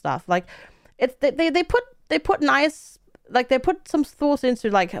that sort of stuff. Like, it's they put nice, like, they put some thought into,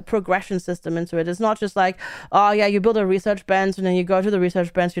 like, a progression system into it. It's not just like, oh yeah, you build a research bench and then you go to the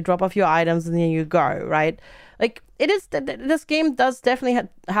research bench, you drop off your items, and then you go, right? Like, it is, this game does definitely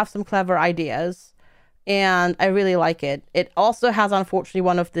have some clever ideas, and I really like it. It also has, unfortunately,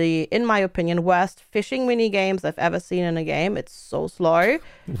 one of the, in my opinion, worst fishing mini games I've ever seen in a game. It's so slow.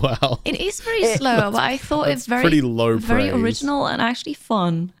 Wow. It is very slow, but I thought it's very, pretty low very praise. original and actually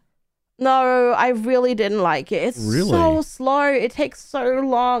fun. No, I really didn't like it. It's Really? so slow. It takes so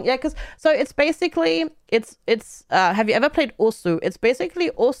long. Yeah, because so it's basically have you ever played Osu? It's basically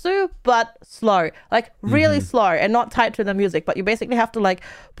Osu but slow, like really slow and not tied to the music. But you basically have to, like,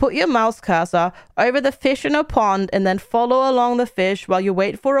 put your mouse cursor over the fish in a pond and then follow along the fish while you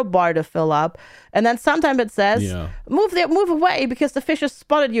wait for a bar to fill up. And then sometimes it says move away because the fish has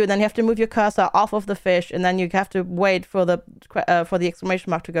spotted you. And then you have to move your cursor off of the fish, and then you have to wait for the exclamation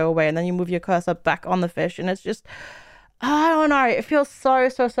mark to go away, and then you move your cursor back on the fish, and it's just, I don't know. It feels so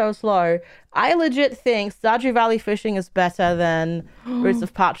slow. I legit think Stardew Valley fishing is better than Roots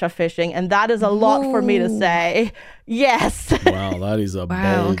of Pacha fishing, and that is a lot for me to say. Yes. Wow, that is a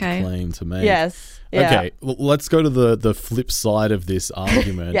bold claim to make. Yes. Yeah. Okay, well, let's go to the flip side of this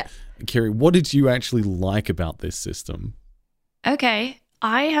argument. Yeah. Kiri, what did you actually like about this system? Okay,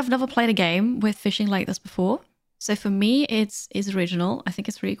 I have never played a game with fishing like this before. So for me, it's original. I think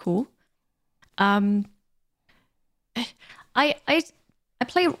it's really cool. I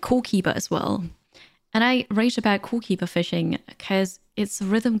play Core Keeper as well, and I rage about Core Keeper fishing because it's a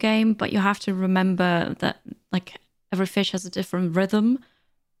rhythm game, but you have to remember that, like, every fish has a different rhythm,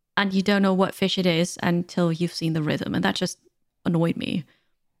 and you don't know what fish it is until you've seen the rhythm, and that just annoyed me.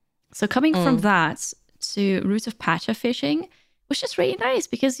 So coming from that to Roots of Pacha fishing was just really nice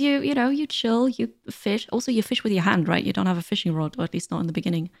because you chill, you fish. Also, you fish with your hand, right? You don't have a fishing rod, or at least not in the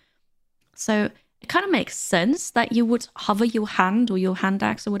beginning. So it kind of makes sense that you would hover your hand or your hand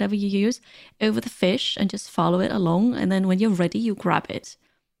axe or whatever you use over the fish and just follow it along. And then when you're ready, you grab it.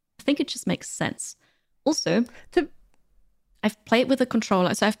 I think it just makes sense. Also, I've played with a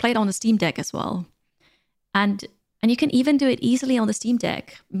controller. So I've played on the Steam Deck as well. And you can even do it easily on the Steam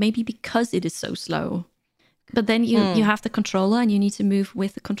Deck, maybe because it is so slow. But then you have the controller and you need to move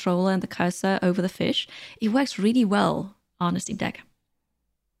with the controller and the cursor over the fish. It works really well on a Steam Deck.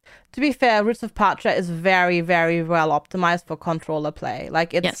 To be fair, Roots of Pacha is very, very well optimized for controller play.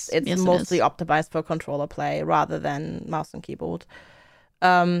 Like, it's mostly optimized for controller play rather than mouse and keyboard.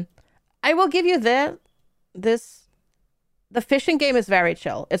 I will give you the fishing game is very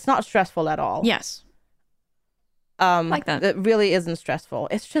chill. It's not stressful at all. Yes. Like that. It really isn't stressful.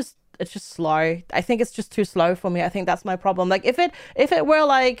 It's just slow. I think it's just too slow for me. I think that's my problem. Like, if it were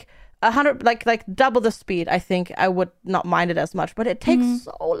like 100, like double the speed, I think I would not mind it as much. But it takes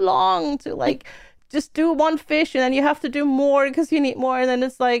so long to, like, just do one fish, and then you have to do more because you need more, and then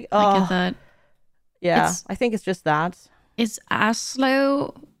it's like, oh, I get that. Yeah, I think it's just that. It's as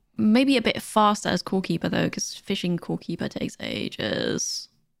slow, maybe a bit faster as Core Keeper though, because fishing Core Keeper takes ages.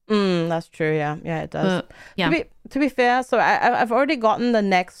 That's true. Yeah, yeah, it does. But yeah, To be fair, so I've already gotten the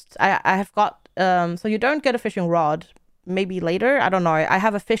next. I have got So you don't get a fishing rod. Maybe later. I don't know. I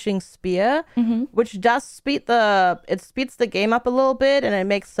have a fishing spear, which does speeds the game up a little bit, and it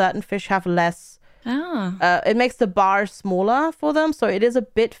makes certain fish have less. It makes the bar smaller for them, so it is a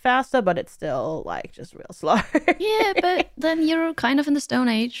bit faster, but it's still like just real slow. yeah, but then you're kind of in the Stone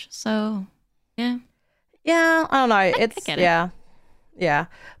Age, so yeah. Yeah, I don't know. I get it. Yeah.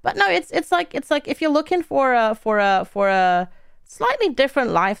 But no, it's like if you're looking for a slightly different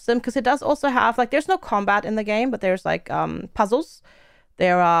life sim, because it does also have like, there's no combat in the game, but there's like puzzles.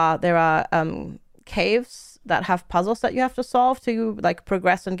 There are caves that have puzzles that you have to solve to like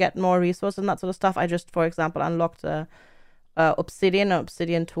progress and get more resources and that sort of stuff. I just, for example, unlocked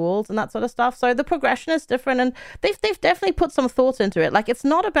obsidian tools and that sort of stuff. So the progression is different, and they've definitely put some thoughts into it. Like, it's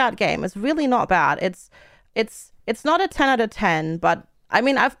not a bad game. It's really not bad. It's not a 10 out of 10, but I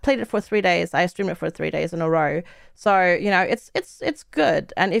mean, I've played it for 3 days. I streamed it for 3 days in a row. So, you know, it's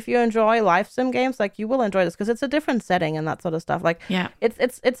good. And if you enjoy life sim games, like, you will enjoy this, because it's a different setting and that sort of stuff. Like, yeah,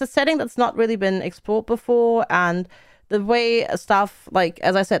 it's a setting that's not really been explored before, and the way stuff, like,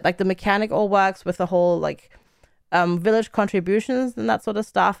 as I said, like the mechanic all works with the whole like village contributions and that sort of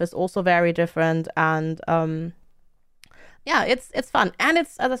stuff is also very different. And yeah, it's fun, and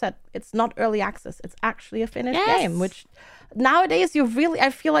it's, as I said, it's not early access. It's actually a finished game, which nowadays I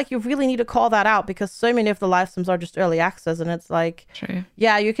feel like you really need to call that out, because so many of the live sims are just early access, and it's like, true.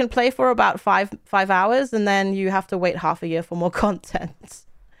 Yeah, you can play for about five hours, and then you have to wait half a year for more content,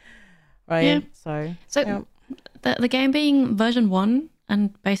 right? Yeah. So yeah. The game being version 1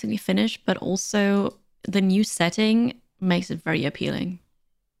 and basically finished, but also the new setting makes it very appealing.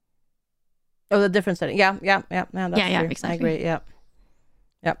 Oh, the different setting. Yeah. That's true. Exactly. I agree. Yep.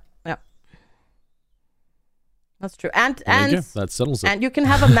 That's true. And that settles it. And you can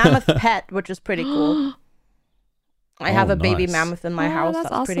have a mammoth pet, which is pretty cool. I have a baby nice. mammoth in my house.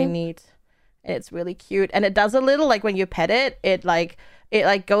 That's awesome. pretty neat. It's really cute, and it does a little, like, when you pet it, it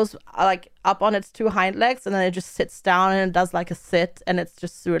goes like up on its 2 hind legs, and then it just sits down and it does like a sit, and it's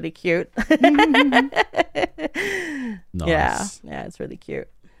just really cute. Nice. Yeah, it's really cute.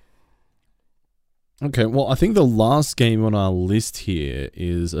 Okay, well, I think the last game on our list here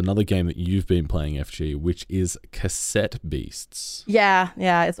is another game that you've been playing, FG, which is Cassette Beasts. Yeah,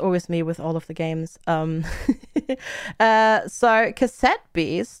 it's always me with all of the games. So Cassette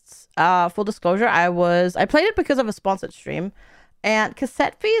Beasts, full disclosure, I played it because of a sponsored stream, and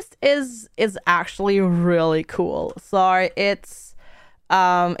Cassette Beast is actually really cool. So it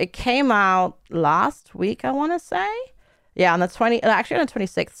came out last week, I want to say. Yeah, on the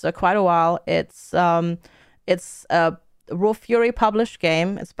 26th, so quite a while. It's a Raw Fury published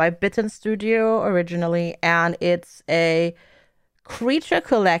game. It's by Bitten Studio originally, and it's a creature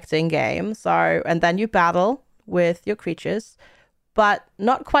collecting game. So, and then you battle with your creatures, but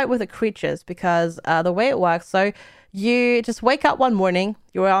not quite with the creatures, because the way it works, so you just wake up one morning,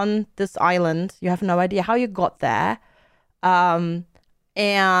 you're on this island, you have no idea how you got there.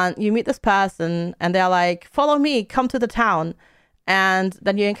 And you meet this person, and they're like, follow me, come to the town. And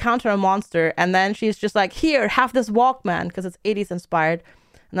then you encounter a monster, and then she's just like, here, have this Walkman, because it's 80s inspired.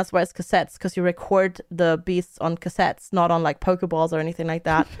 And that's why it's cassettes, because you record the beasts on cassettes, not on like Pokeballs or anything like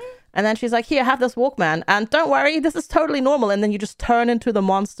that. And then she's like, here, have this Walkman, and don't worry, this is totally normal. And then you just turn into the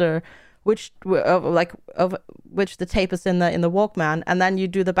monster, which the tape is in the Walkman, and then you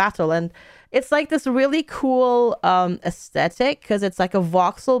do the battle. And it's like this really cool aesthetic, because it's like a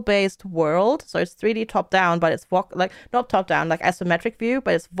voxel based world. So it's 3D top down, but it's not top down, like isometric view,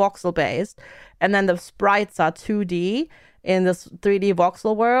 but it's voxel based. And then the sprites are 2D in this 3D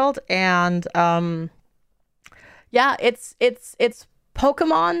voxel world. And yeah, it's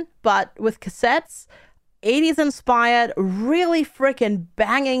Pokemon, but with cassettes. 80s inspired, really freaking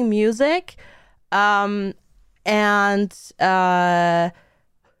banging music, and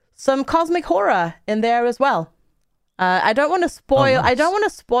some cosmic horror in there as well. I don't want to spoil. Oh, nice. I don't want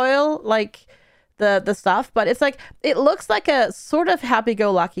to spoil like the stuff, but it's like, it looks like a sort of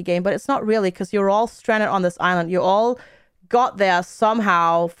happy-go-lucky game, but it's not really, because you're all stranded on this island. You all got there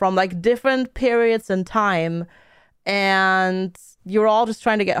somehow from like different periods in time, and you're all just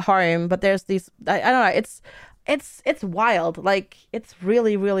trying to get home. But there's these, I don't know, it's wild. Like, it's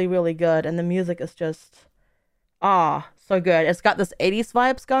really, really, really good, and the music is just so good. It's got this 80s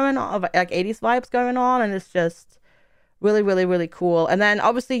vibes going on, and it's just really, really, really cool. And then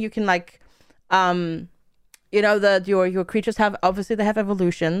obviously you can like your creatures have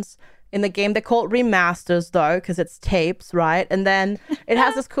evolutions. In the game they're called remasters, though, because it's tapes, right? And then it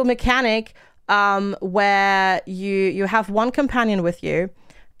has this cool mechanic where you have one companion with you,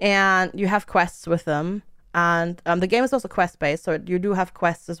 and you have quests with them. And the game is also quest based, so you do have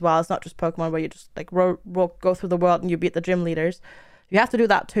quests as well. It's not just Pokemon where you just like go through the world and you beat the gym leaders. You have to do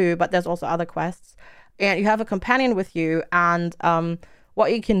that too, but there's also other quests. And you have a companion with you, and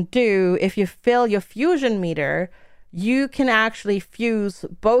what you can do if you fill your fusion meter, you can actually fuse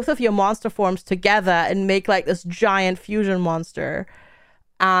both of your monster forms together and make like this giant fusion monster.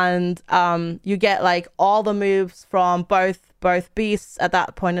 And you get like all the moves from both beasts at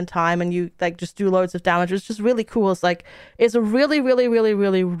that point in time, and you like just do loads of damage. It's just really cool. It's really, really, really,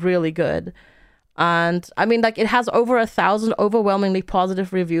 really, really good. And I mean, like, it has over 1,000 overwhelmingly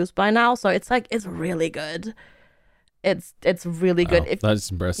positive reviews by now, so it's really good. It's really good. Wow,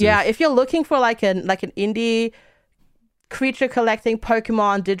 that's impressive. Yeah, if you're looking for like an indie creature collecting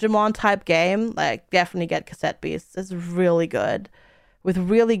Pokemon Digimon type game, like, definitely get Cassette Beasts. It's really good, with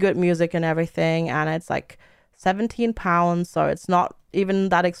really good music and everything, and it's like £17, so it's not even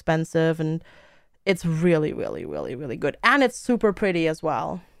that expensive, and it's really, really, really, really good, and it's super pretty as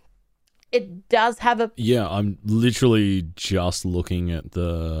well. It does have a... Yeah, I'm literally just looking at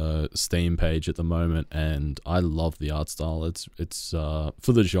the Steam page at the moment, and I love the art style. It's for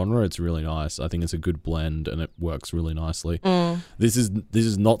the genre, it's really nice. I think it's a good blend, and it works really nicely. This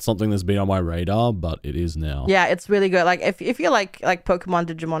is not something that's been on my radar, but it is now. Yeah, it's really good. Like, if you like Pokemon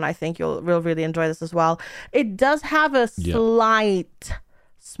Digimon, I think you'll really enjoy this as well. It does have a slight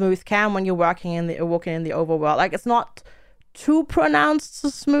smooth cam when you're walking in the overworld. Like, it's not too pronounced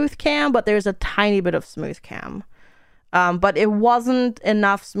smooth cam, but there's a tiny bit of smooth cam. But it wasn't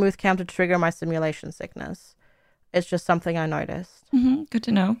enough smooth cam to trigger my simulation sickness. It's just something I noticed. Good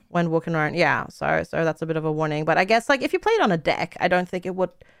to know. When walking around. Yeah, so that's a bit of a warning. But I guess, like, if you play it on a deck, I don't think it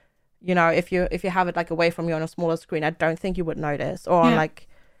would, you know, if you have it like away from you on a smaller screen, I don't think you would notice. Or on like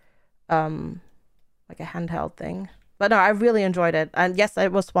a handheld thing. But no, I really enjoyed it. And yes,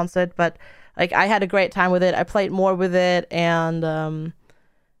 it was sponsored, but like, I had a great time with it. I played more with it, and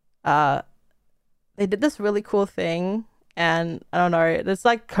they did this really cool thing, and I don't know, it's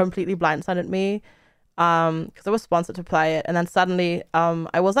like completely blindsided me, because I was sponsored to play it, and then suddenly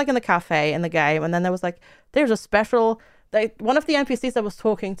I was like in the cafe in the game, and then there's a special, one of the NPCs I was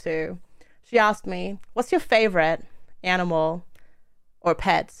talking to, she asked me, what's your favorite animal or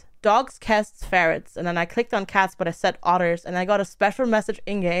pet? Dogs, cats, ferrets. And then I clicked on cats, but I said otters, and I got a special message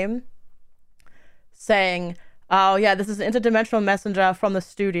in game saying, oh yeah, this is an interdimensional messenger from the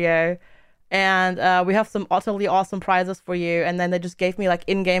studio, and we have some utterly awesome prizes for you. And then they just gave me like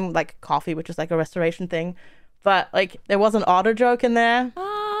in-game like coffee, which is like a restoration thing, but like there was an otter joke in there.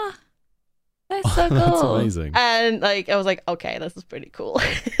 That's so cool. That's amazing. And like I was like, okay, this is pretty cool.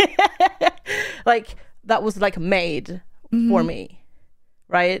 Like, that was like made for me,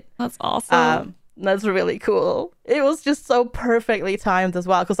 right? That's awesome. That's really cool. It was just so perfectly timed as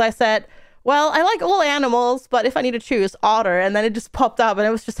well, because I said, well, I like all animals, but if I need to choose, otter. And then it just popped up, and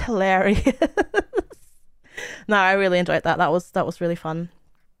it was just hilarious. No, I really enjoyed that. That was really fun.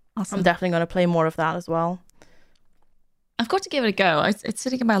 Awesome. I'm definitely going to play more of that as well. I've got to give it a go. It's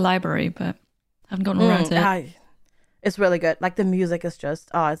sitting in my library, but I haven't gotten around to it. It's really good. Like, the music is just,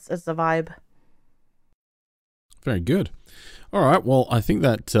 it's the vibe. Very good. All right, well, I think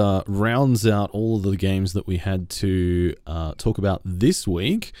that rounds out all of the games that we had to talk about this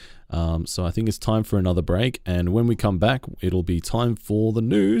week. So I think it's time for another break, and when we come back, it'll be time for the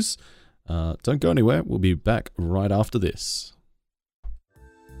news. Don't go anywhere. We'll be back right after this.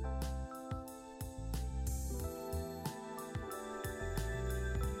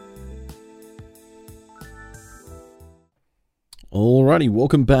 Alrighty,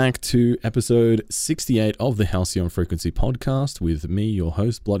 welcome back to episode 68 of the Halcyon Frequency podcast with me, your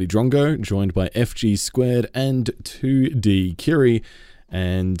host, Bloody Drongo, joined by FG Squared and 2D Kiri.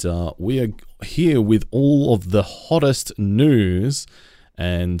 And we are here with all of the hottest news.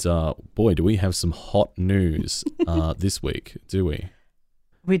 And boy, do we have some hot news this week, do we?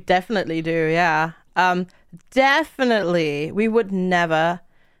 We definitely do, yeah. Definitely. We would never,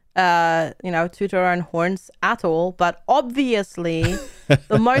 toot our own horns at all. But obviously,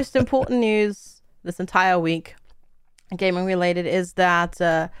 the most important news this entire week, gaming related, is that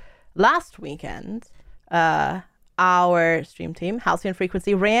last weekend, our stream team, Halcyon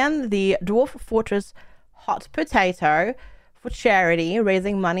Frequency, ran the Dwarf Fortress Hot Potato for charity,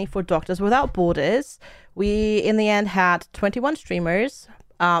 raising money for Doctors Without Borders. We, in the end, had 21 streamers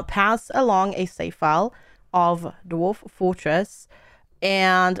pass along a save file of Dwarf Fortress,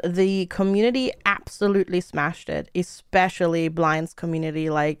 and the community absolutely smashed it, especially Blind's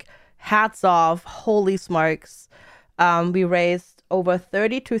community. Like, hats off, holy smokes. We raised over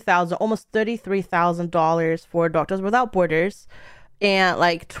 $32,000, almost $33,000 for Doctors Without Borders. and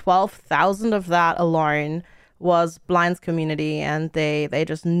like 12,000 of that alone was Blind's community, and they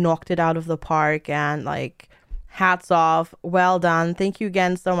just knocked it out of the park. And like, hats off, well done. Thank you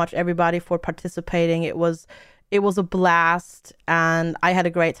again so much, everybody, for participating. It was a blast, and I had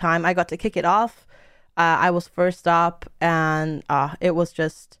a great time. I got to kick it off. I was first up, and it was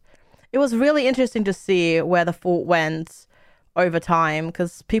really interesting to see where the fort went over time,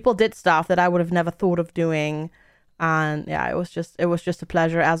 because people did stuff that I would have never thought of doing. And yeah, it was just a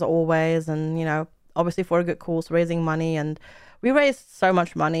pleasure as always. And, you know, obviously for a good cause, raising money, and we raised so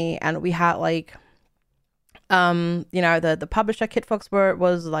much money. And we had like, you know, the publisher Kitfox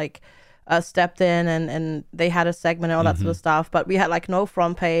was like stepped in, and they had a segment and all that sort of stuff. But we had like no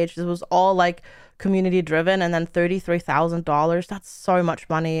front page. This was all like community driven. And then $33,000, that's so much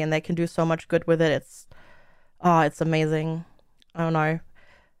money, and they can do so much good with it. It's amazing. I don't know.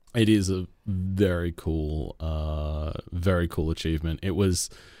 It is a very cool achievement. It was,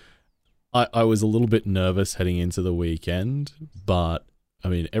 I was a little bit nervous heading into the weekend, but I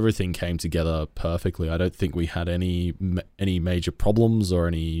mean, everything came together perfectly. I don't think we had any major problems or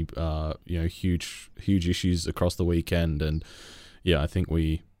any huge issues across the weekend. And yeah, I think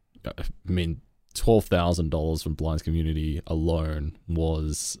 $12,000 from Blind's community alone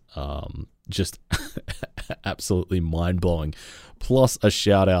was just absolutely mind-blowing. Plus a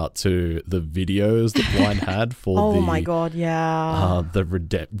shout out to the videos that Blind had for my god, yeah, the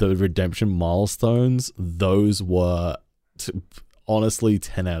redemption milestones. Those were honestly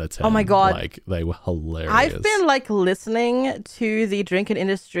 10 out of 10. Oh my god, like they were hilarious. I've been like listening to the Drinking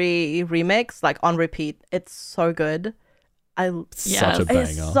Industry remix like on repeat. It's so good. Such a banger.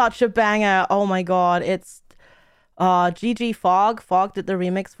 It's such a banger. Oh my god, it's GG Fog did the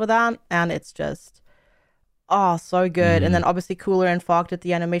remix for that, and it's just so good. And then obviously Cooler and Fog did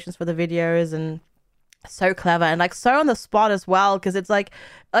the animations for the videos, and so clever and like so on the spot as well, because it's like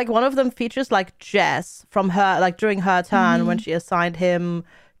one of them features like Jess from her, like during her turn when she assigned him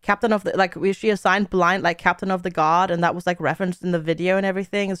captain of the, like she assigned Blind like captain of the guard, and that was like referenced in the video and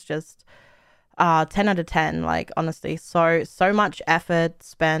everything. It's just 10 out of 10, like honestly, so much effort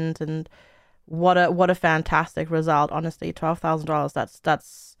spent, and what a fantastic result. Honestly, $12,000,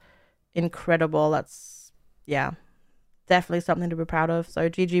 that's incredible. That's definitely something to be proud of. So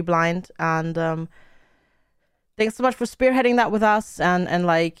GG Blind, and thanks so much for spearheading that with us, and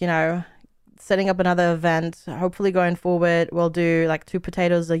like, you know, setting up another event. Hopefully going forward we'll do like 2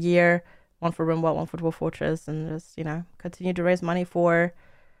 potatoes a year, one for RimWorld, one for Dwarf Fortress, and just, you know, continue to raise money for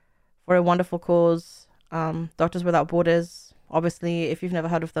a wonderful cause. Doctors Without Borders, obviously, if you've never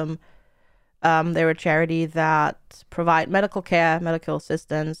heard of them, they're a charity that provide medical care, medical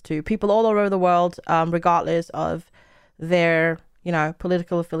assistance to people all over the world, regardless of their, you know,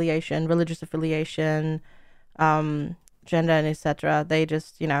 political affiliation, religious affiliation, gender, and etc. They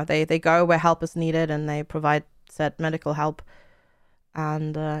just, you know, they go where help is needed, and they provide said medical help.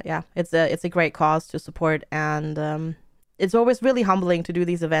 And it's a great cause to support, and it's always really humbling to do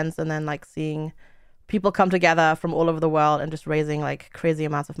these events and then like seeing people come together from all over the world and just raising like crazy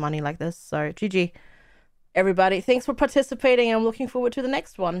amounts of money like this. So GG everybody, thanks for participating, and I'm looking forward to the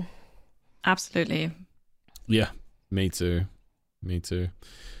next one. Absolutely. Yeah, me too.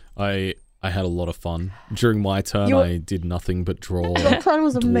 I had a lot of fun during my turn. I did nothing but draw. Your turn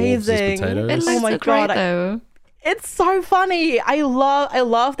was amazing. Potatoes. It looks so great, though. It's so funny. I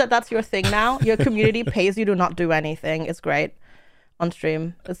love that that's your thing now. Your community pays you to not do anything. It's great on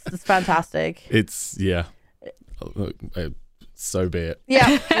stream. It's fantastic. It's so be it.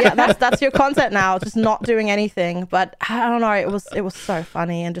 Yeah. That's your content now. Just not doing anything. But I don't know. It was so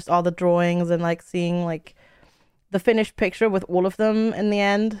funny, and just all the drawings, and like seeing like the finished picture with all of them in the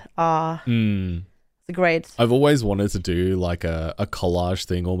end. It's great. I've always wanted to do like a collage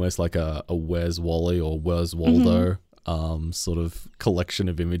thing, almost like a Where's Wally or Where's Waldo sort of collection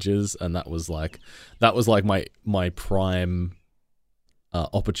of images, and that was like my prime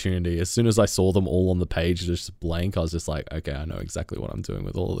opportunity. As soon as I saw them all on the page just blank, I was just like, okay, I know exactly what I'm doing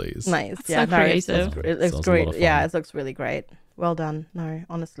with all of these. Nice. That's so creative. It looks great. Yeah, it looks really great. Well done. No,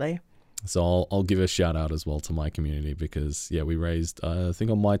 honestly. So I'll give a shout out as well to my community, because we raised I think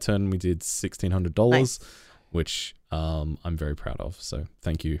on my turn we did $1,600, which I'm very proud of. So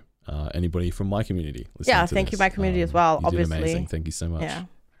thank you, anybody from my community. Thank you, my community as well. You obviously, did amazing. Thank you so much. Yeah.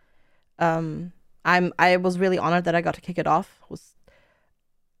 I was really honored that I got to kick it off.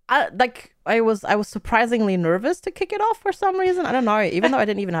 I was surprisingly nervous to kick it off for some reason. I don't know, even though I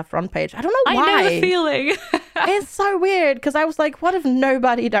didn't even have front page. I don't know why. I know the feeling. It's so weird, because I was like, what if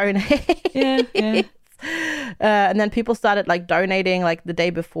nobody donates? Yeah. And then people started like donating like the day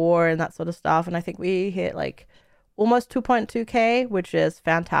before and that sort of stuff. And I think we hit like almost 2.2k, which is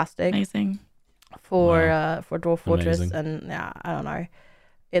fantastic Amazing. for Dwarf Fortress. Amazing. And yeah, I don't know,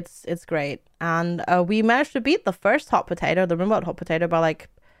 it's great. And we managed to beat the first hot potato, the remote hot potato, by like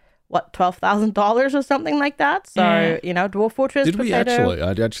what, $12,000 or something like that. So Dwarf Fortress Did potato, we actually?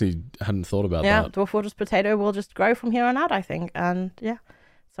 I actually hadn't thought about that. Dwarf Fortress potato will just grow from here on out, I think. And yeah,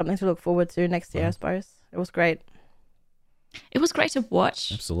 something to look forward to next year, I suppose. It was great. It was great to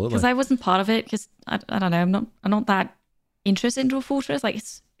watch. Absolutely. Because I wasn't part of it because I don't know, I'm not that interested in Dwarf Fortress. Like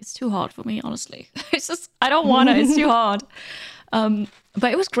it's too hard for me, honestly. It's just I don't want to. It's too hard.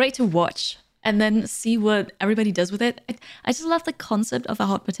 But it was great to watch and then see what everybody does with it. I just love the concept of a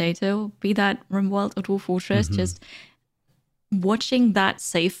hot potato, be that RimWorld or Dwarf Fortress, just watching that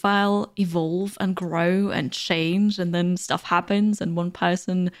save file evolve and grow and change, and then stuff happens and one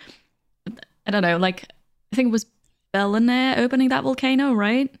person, I don't know, like I think it was Bellinaire opening that volcano,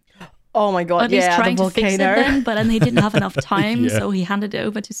 right? Oh my god, At least yeah, trying the to fix it volcano. then, but then he didn't have enough time, Yeah. so he handed it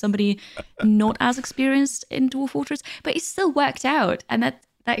over to somebody not as experienced in Dwarf Fortress. But it still worked out, and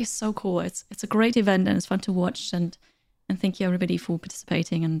that is so cool. It's a great event and it's fun to watch, and thank you everybody for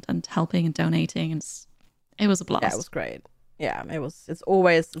participating and helping and donating. And it was a blast. Yeah, it was great. Yeah, it's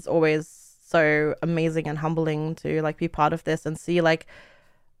always so amazing and humbling to like be part of this and see like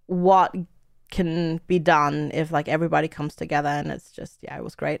what can be done if like everybody comes together. And it's just, it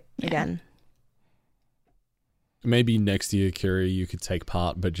was great again. Maybe next year, Kiri, you could take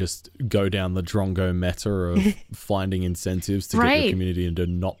part, but just go down the Drongo meta of finding incentives to get Right. your community and to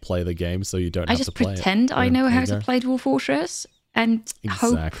not play the game so you don't I have just to play pretend it. I know There how you to go. play Dwarf Fortress and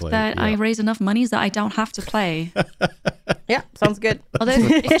hope Exactly, that I yeah. raise enough monies that I don't have to play. Yeah, sounds good. Although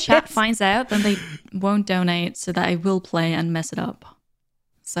if chat finds out, then they won't donate, so that I will play and mess it up.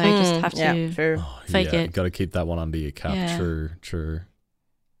 So I just have Yeah, to true. fake it. Got to keep that one under your cap. Yeah. True.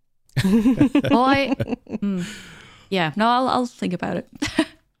 Well, yeah, no, I'll think about it.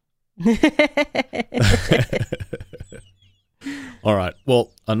 All right.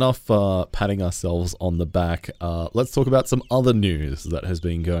 Well, enough patting ourselves on the back. Let's talk about some other news that has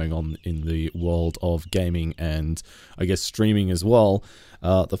been going on in the world of gaming and I guess streaming as well.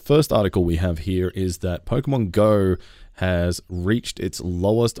 The first article we have here is that Pokemon Go has reached its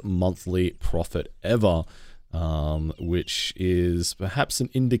lowest monthly profit ever, which is perhaps an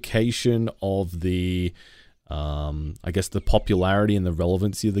indication of the, I guess, the popularity and the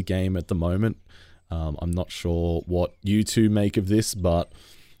relevancy of the game at the moment. I'm not sure what you two make of this, but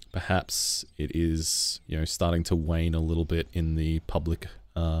perhaps it is, starting to wane a little bit in the public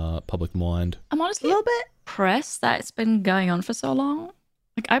mind. I'm A honestly little bit. impressed that it's been going on for so long.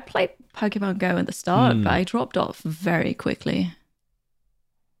 Like I played Pokemon Go at the start, but I dropped off very quickly.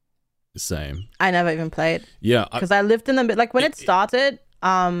 Same. I never even played Yeah. because I lived in the like when it started.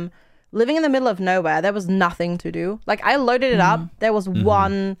 Living in the middle of nowhere, there was nothing to do. Like I loaded it up. There was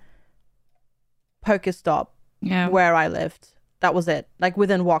one Pokestop Yeah. where I lived. That was it. Like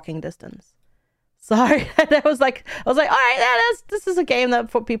within walking distance. So that was like, I was like, all right, yeah, this is a game that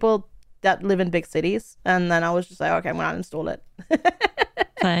for people that live in big cities. And then I was just like, okay, I'm gonna uninstall it.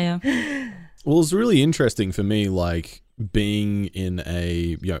 So, yeah. Well, it's really interesting for me, like being in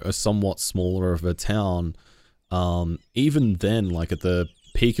a a somewhat smaller of a town. Even then, like at the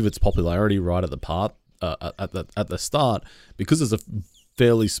peak of its popularity, right at the at the start, because it's a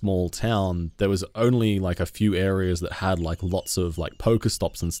fairly small town, there was only like a few areas that had like lots of like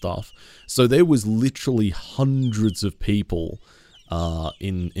Pokestops and stuff. So there was literally hundreds of people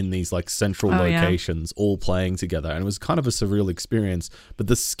in these like central locations all playing together, and it was kind of a surreal experience. But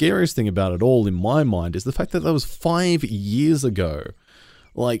the scariest thing about it all in my mind is the fact that was 5 years ago.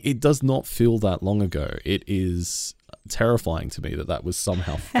 Like, it does not feel that long ago. It is terrifying to me that was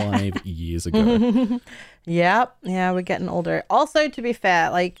somehow 5 years ago. Yep. Yeah, we're getting older. Also, to be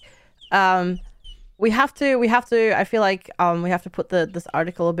fair, like we have to I feel like we have to put this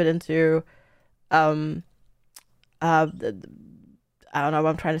article a bit into I don't know what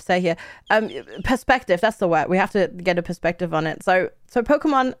I'm trying to say here. Perspective, that's the word. We have to get a perspective on it. So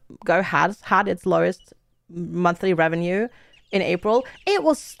Pokemon Go had its lowest monthly revenue in April. It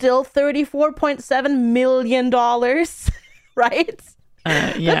was still $34.7 million, right?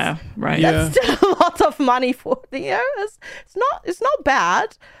 Yeah, right. Yeah. That's still a lot of money for the year. It's not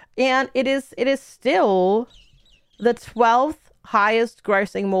bad. And it is still the 12th highest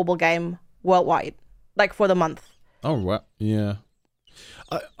grossing mobile game worldwide, like for the month. Oh, wow. Yeah.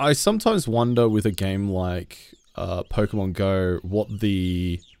 I sometimes wonder with a game like Pokemon Go what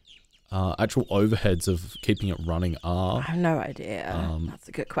the actual overheads of keeping it running I are. have no idea. That's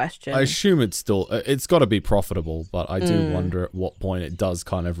a good question. I assume it's got to be profitable, but I do wonder at what point it does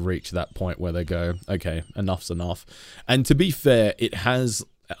kind of reach that point where they go, okay, enough's enough. And to be fair, it has,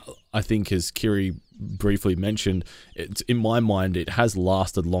 I think, as Kiri briefly mentioned, it's in my mind, it has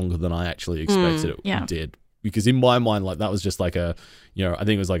lasted longer than I actually expected it did. Because in my mind, like that was just like I think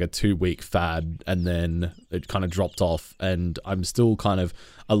it was like a 2-week fad, and then it kind of dropped off. And I'm still kind of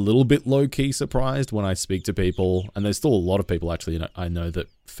a little bit low key surprised when I speak to people, and there's still a lot of people actually I know that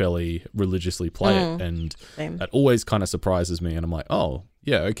fairly religiously play it, and that always kind of surprises me. And I'm like, oh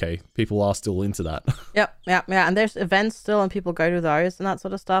yeah, okay, people are still into that. Yep. And there's events still, and people go to those and that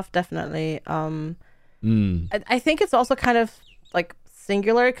sort of stuff. Definitely. I think it's also kind of like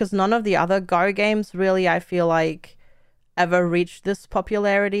singular because none of the other Go games really, I feel like, ever reached this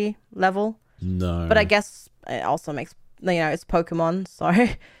popularity level. No. But I guess it also makes, it's Pokemon, so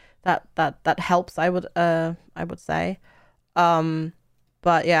that helps, I would say.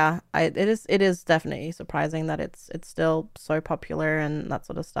 But yeah, it is definitely surprising that it's still so popular and that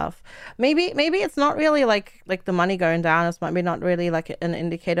sort of stuff. Maybe it's not really like the money going down. It's maybe not really like an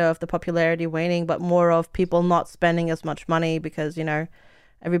indicator of the popularity waning, but more of people not spending as much money because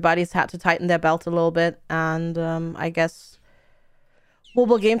everybody's had to tighten their belt a little bit. And I guess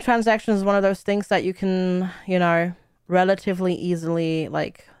mobile game transactions is one of those things that you can relatively easily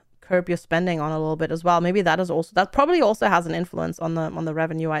like curb your spending on a little bit as well. Maybe that probably also has an influence on the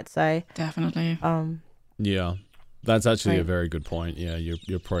revenue, I'd say. Definitely. Yeah, that's actually a very good point. Yeah,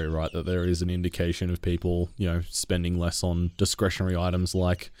 you're probably right that there is an indication of people spending less on discretionary items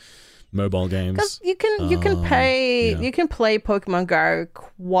like mobile games. Because you can play Pokemon Go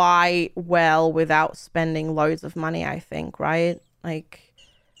quite well without spending loads of money, I think, right? Like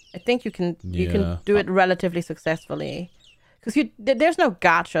I think you can do it relatively successfully. Because there's no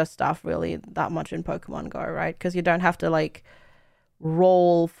gacha stuff really that much in Pokemon Go, right? Because you don't have to like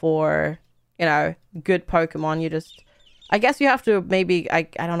roll for good Pokemon. I guess you have to maybe I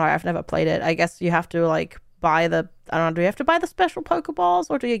don't know. I've never played it. I guess you have to like buy do you have to buy the special Pokeballs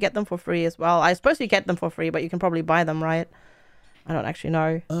or do you get them for free as well? I suppose you get them for free, but you can probably buy them, right? I don't actually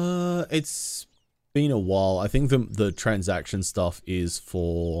know. It's been a while. I think the transaction stuff is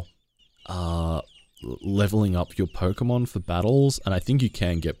for leveling up your Pokemon for battles, and I think you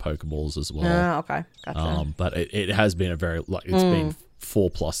can get Pokeballs as well. Okay, gotcha. But it has been it's been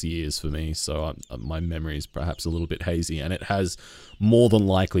 4+ years for me, so my memory is perhaps a little bit hazy, and it has more than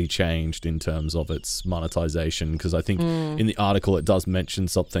likely changed in terms of its monetization, because I think in the article it does mention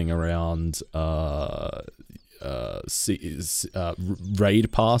something around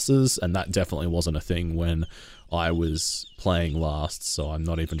raid passes, and that definitely wasn't a thing when I was playing last, so I'm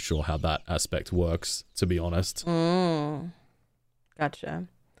not even sure how that aspect works, to be honest. Gotcha.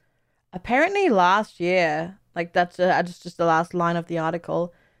 Apparently last year, like that's just the last line of the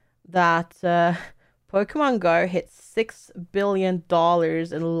article, that Pokemon Go hit $6 billion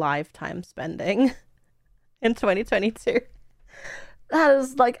in lifetime spending in 2022. That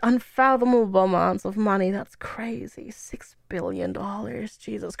is like unfathomable amounts of money. That's crazy. $6 billion.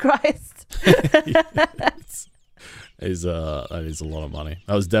 Jesus Christ. That is a lot of money.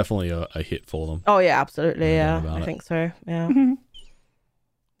 That was definitely a hit for them. Oh yeah, absolutely. Yeah, I think so. Yeah.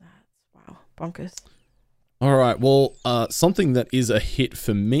 That's wow, bonkers. All right. Well, something that is a hit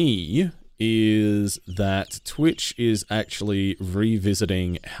for me is that Twitch is actually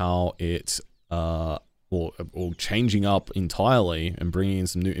revisiting how it or changing up entirely and bringing in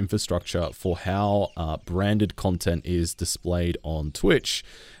some new infrastructure for how branded content is displayed on Twitch.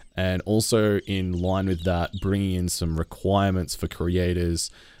 And also in line with that, bringing in some requirements for creators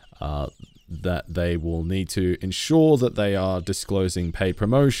that they will need to ensure that they are disclosing paid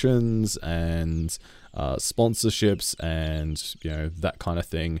promotions and sponsorships and that kind of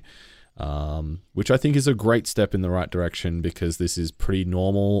thing, which I think is a great step in the right direction, because this is pretty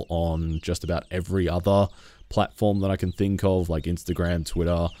normal on just about every other platform that I can think of, like Instagram,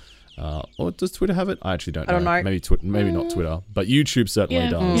 Twitter. Or does Twitter have it? I actually don't know. Maybe not Twitter, but YouTube certainly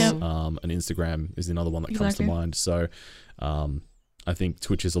does. Yeah. And Instagram is another one that comes to mind. So I think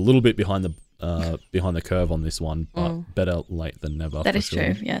Twitch is a little bit behind the curve on this one, but better late than never. That is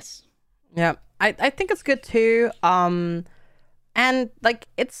sure. true. Yes. Yeah, I think it's good too. And like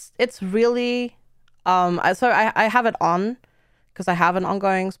it's really so I have it on because I have an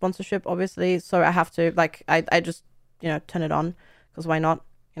ongoing sponsorship, obviously. So I have to I just turn it on because why not?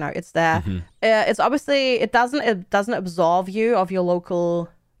 It's there. It's obviously it doesn't absolve you of your local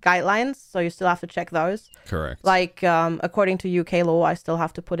guidelines, so you still have to check those. Correct. Like according to UK law, I still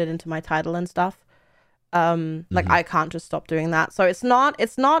have to put it into my title and stuff. Like I can't just stop doing that. So it's not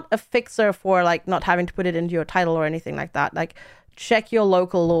a fixer for like not having to put it into your title or anything like that. Like check your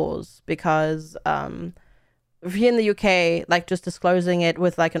local laws, because if you're in the UK, like just disclosing it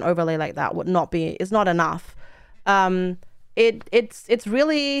with like an overlay like that is not enough. It's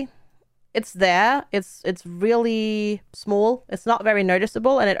really, it's there. It's really small. It's not very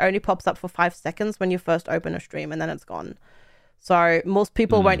noticeable, and it only pops up for 5 seconds when you first open a stream, and then it's gone. So most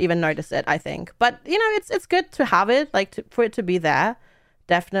people won't even notice it, I think. But you know, it's good to have it, like for it to be there,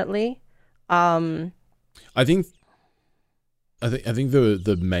 definitely. I think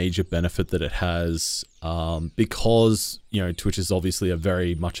the major benefit that it has, because you know Twitch is obviously a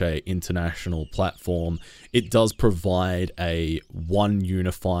very much a international platform, it does provide a one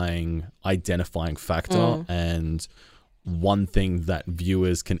unifying identifying factor and one thing that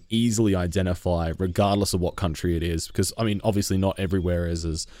viewers can easily identify regardless of what country it is. Because I mean, obviously not everywhere is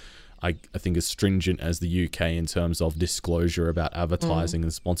as I think as stringent as the UK in terms of disclosure about advertising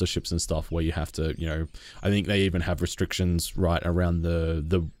and sponsorships and stuff, where you have to, you know, I think they even have restrictions right around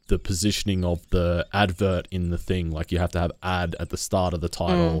the positioning of the advert in the thing. Like you have to have ad at the start of the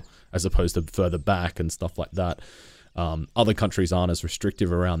title as opposed to further back and stuff like that. Other countries aren't as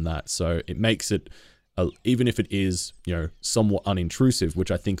restrictive around that. So it makes it, even if it is, you know, somewhat unintrusive,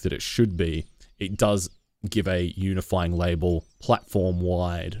 which I think that it should be, it does give a unifying label platform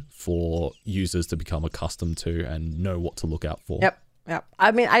wide for users to become accustomed to and know what to look out for. Yep.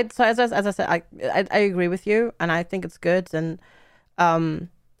 I mean, as I said, I agree with you, and I think it's good. And for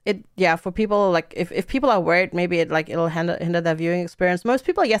people, like if people are worried, maybe it'll hinder their viewing experience. Most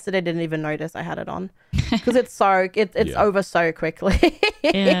people yesterday didn't even notice I had it on because it's over so quickly.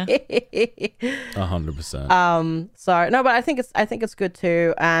 Yeah. 100%. So no, but I think it's good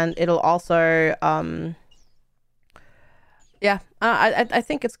too, and it'll also I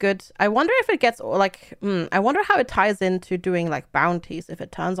think it's good. I wonder if it gets like, I wonder how it ties into doing like bounties, if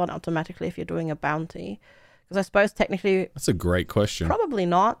it turns on automatically if you're doing a bounty. Because I suppose technically... That's a great question. Probably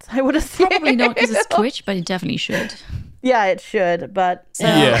not, I would assume. Probably not because it's Twitch, but it definitely should. Yeah, it should, but...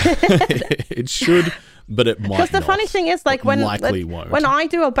 Yeah, it should, but it might not. Because the funny thing is, like, when I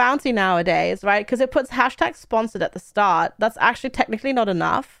do a bounty nowadays, right, because it puts hashtag sponsored at the start, that's actually technically not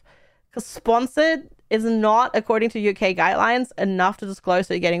enough. Because sponsored is not, according to UK guidelines, enough to disclose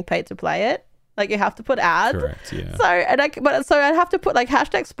that you're getting paid to play it. Like you have to put ad. Correct, yeah. So I'd have to put like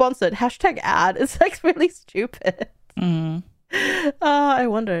hashtag sponsored, hashtag ad. It's like really stupid. I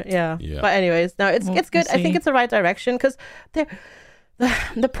wonder. Yeah. But anyways, no, it's good. I think it's the right direction, because the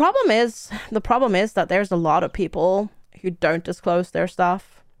problem is that there's a lot of people who don't disclose their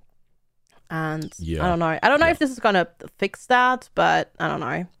stuff. And I don't know if this is gonna fix that, but I don't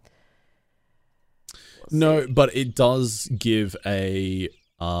know. No, but it does give a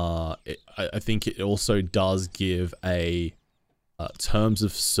I think it also does give a terms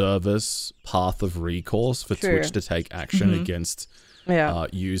of service path of recourse for Twitch to take action against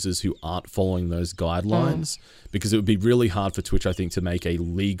users who aren't following those guidelines, because it would be really hard for Twitch, I think, to make a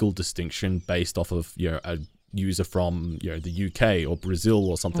legal distinction based off of, you know, a user from, you know, the UK or Brazil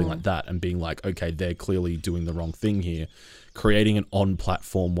or something like that, and being like, okay, they're clearly doing the wrong thing here. Creating an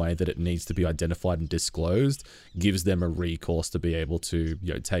on-platform way that it needs to be identified and disclosed gives them a recourse to be able to,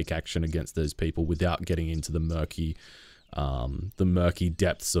 you know, take action against those people without getting into the murky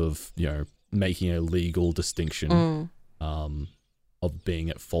depths of, you know, making a legal distinction of being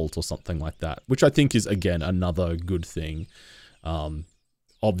at fault or something like that, which I think is, again, another good thing.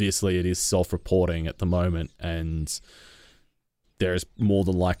 Obviously, it is self-reporting at the moment, and there's more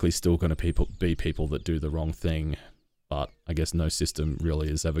than likely still going to be people that do the wrong thing. But I guess no system really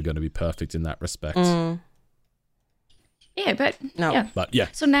is ever going to be perfect in that respect. Yeah, but no. Yeah. But yeah.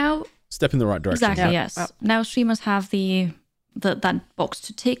 So now, step in the right direction. Exactly. Yes. Now streamers have that box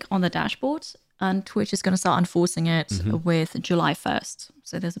to tick on the dashboard, and Twitch is going to start enforcing it with July 1st.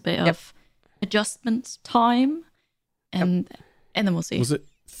 So there's a bit of adjustment time, and then we'll see. Was it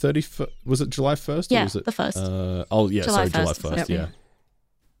 30? Was it July 1st? Yeah, or was it, the 1st. July 1st. Yeah.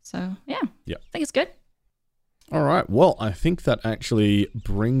 So yeah, I think it's good. All right. Well, I think that actually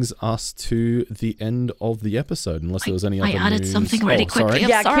brings us to the end of the episode, unless there was any other news. I added something really quickly.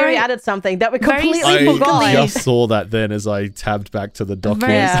 Yeah, Kiri added something that we completely forgot. I just saw that then as I tabbed back to the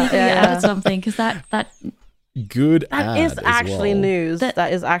document. I added something because that good that is actually news.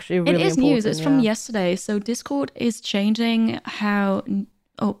 That is actually really important. It is news. It's from yesterday. So Discord is changing what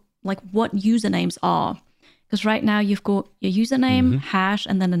usernames are, because right now you've got your username, hash,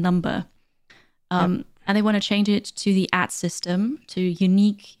 and then a number. And they want to change it to the @ system, to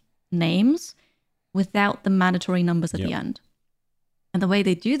unique names without the mandatory numbers at the end. And the way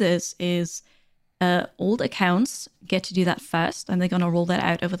they do this is old accounts get to do that first, and they're going to roll that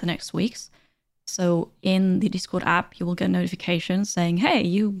out over the next weeks. So in the Discord app, you will get notifications saying, hey,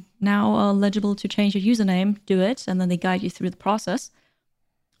 you now are eligible to change your username, do it. And then they guide you through the process.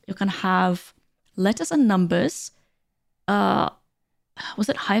 You can have letters and numbers. Was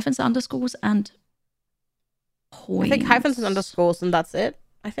it hyphens, underscores, and points? I think hyphens and underscores, and that's it,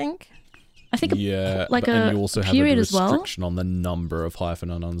 I think. Yeah, like and you also have a period as well. restriction on the number of hyphen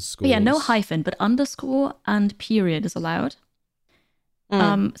and underscores. But yeah, no hyphen, but underscore and period is allowed.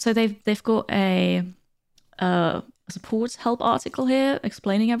 So they've got a support help article here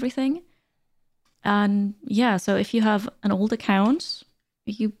explaining everything. And yeah, so if you have an old account,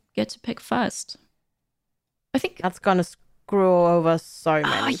 you get to pick first. I think That's gonna screw over so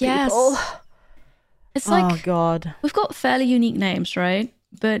many people. It's like, oh god. we've got fairly unique names, right?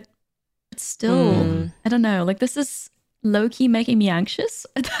 But it's still, I don't know, like this is low-key making me anxious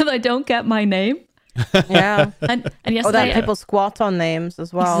that I don't get my name. Yeah. And Or yesterday, that people squat on names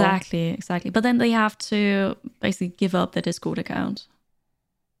as well. Exactly. But then they have to basically give up their Discord account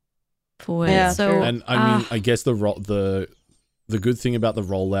for it. Yeah, So, true. And I mean, I guess the good thing about the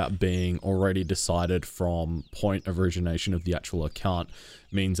rollout being already decided from point of origination of the actual account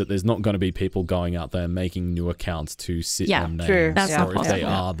means that there's not going to be people going out there making new accounts to sit Yeah, on names. true. That's or not if possible, they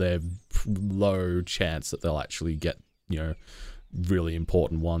yeah. are, there's low chance that they'll actually get, really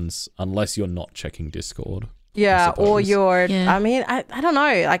important ones unless you're not checking Discord. Yeah, or suppose. you're. Yeah. I mean, I don't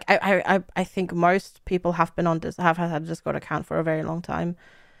know. Like, I think most people have been on have had a Discord account for a very long time.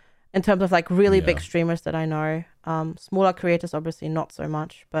 In terms of like really big Yeah. streamers that I know, smaller creators obviously not so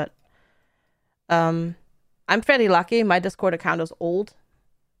much, but I'm fairly lucky. My Discord account is old.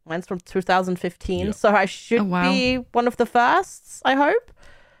 Mine's from 2015, Yeah. so I should Oh, wow. be one of the firsts. I hope.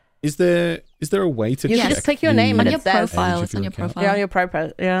 Is there a way to You check just click your the name on and your it says- profile, age it's of on your your account? profile. Yeah, on your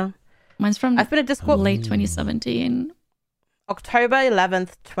profile. Yeah, Mine's from I've been at Discord late 2017. October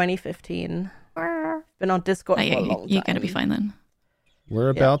 11th, 2015. Been on Discord Oh, for yeah, a long time. you're going to be fine then.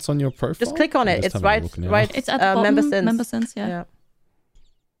 Whereabouts on your profile? Just click on I'm it. just It's having a look now. right. It's at the bottom. Member Sense. Yeah. Yeah.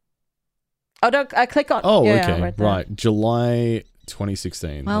 Oh, no, I click on. Oh, yeah, okay, there. right. July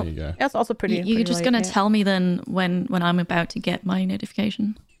 2016. Well, there you go. Yeah, it's also pretty. You're just going to tell me then when I'm about to get my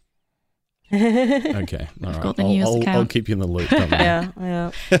notification. Okay, all right. got the newest I'll account. keep you in the loop. Don't worry.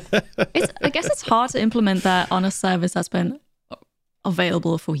 yeah. I guess it's hard to implement that on a service that's been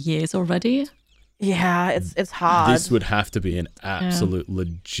available for years already. Yeah, it's hard. This would have to be an absolute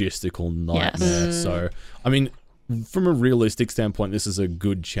logistical nightmare. Yes. So, I mean, from a realistic standpoint, this is a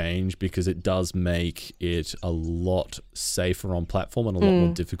good change because it does make it a lot safer on platform and a lot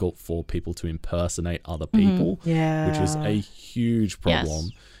more difficult for people to impersonate other people, Yeah. which is a huge problem.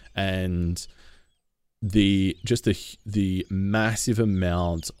 Yes. And the massive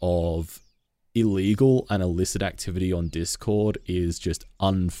amount of illegal and illicit activity on Discord is just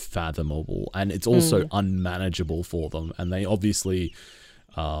unfathomable, and it's also unmanageable for them. And they obviously,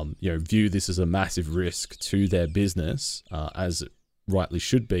 view this as a massive risk to their business, as it rightly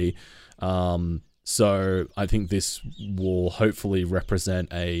should be. So I think this will hopefully represent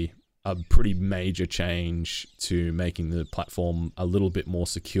a pretty major change to making the platform a little bit more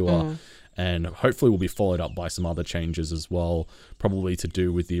secure. And hopefully will be followed up by some other changes as well, probably to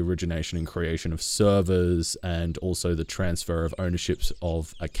do with the origination and creation of servers and also the transfer of ownerships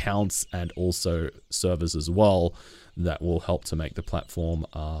of accounts and also servers as well, that will help to make the platform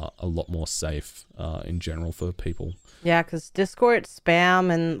a lot more safe in general for people. Yeah, because Discord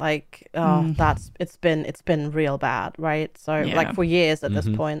spam and like it's been real bad, right? So Yeah. like for years at this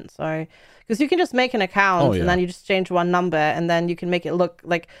point. So because you can just make an account and then you just change one number and then you can make it look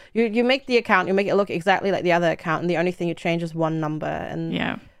like you make the account, you make it look exactly like the other account, and the only thing you change is one number, and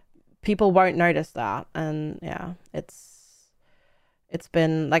Yeah. people won't notice that. And yeah, it's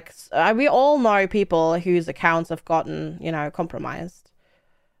been like we all know people whose accounts have gotten compromised.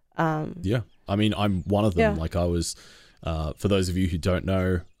 Yeah, I mean, I'm one of them. Yeah. Like I was, for those of you who don't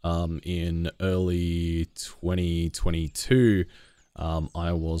know, in early 2022,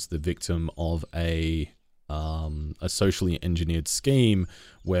 I was the victim of a socially engineered scheme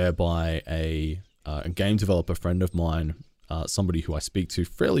whereby a game developer friend of mine, somebody who I speak to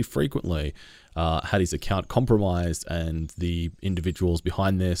fairly frequently, had his account compromised, and the individuals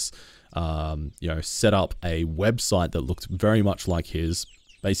behind this, set up a website that looked very much like his.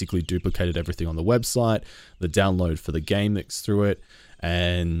 Basically duplicated everything on the website, the download for the game that's through it,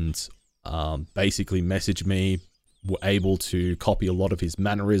 and basically messaged me were able to copy a lot of his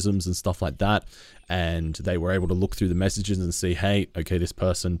mannerisms and stuff like that. And they were able to look through the messages and see, hey, okay, this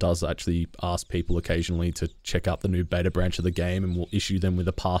person does actually ask people occasionally to check out the new beta branch of the game, and will issue them with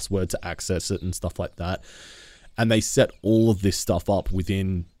a password to access it and stuff like that. And they set all of this stuff up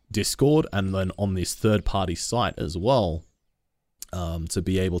within Discord and then on this third-party site as well, to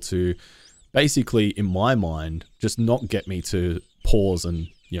be able to basically, in my mind, just not get me to pause and,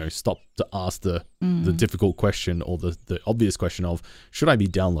 stop to ask the difficult question or the obvious question of, should I be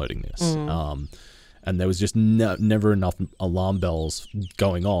downloading this? And there was just never enough alarm bells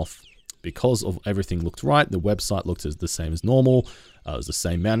going off because of everything looked right. The website looked the same as normal. It was the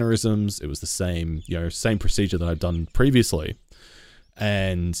same mannerisms. It was the same, same procedure that I'd done previously.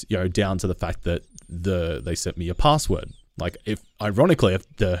 And, down to the fact that they sent me a password. Like, ironically,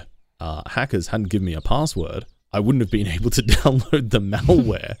 if the hackers hadn't given me a password, I wouldn't have been able to download the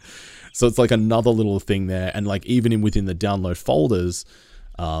malware. So it's like another little thing there. And like, even within the download folders,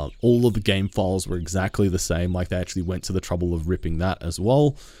 all of the game files were exactly the same. Like, they actually went to the trouble of ripping that as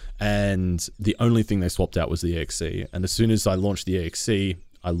well. And the only thing they swapped out was the exe. And as soon as I launched the exe,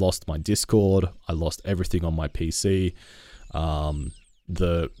 I lost my Discord. I lost everything on my PC.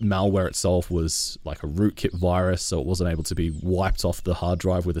 The malware itself was like a rootkit virus, so it wasn't able to be wiped off the hard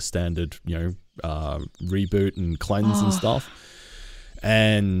drive with a standard, reboot and cleanse and stuff.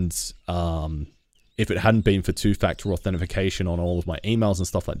 And if it hadn't been for two-factor authentication on all of my emails and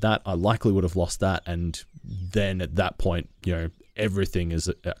stuff like that, I likely would have lost that. And then at that point, everything is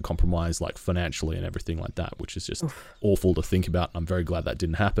compromised, like financially and everything like that, which is just awful to think about. I'm very glad that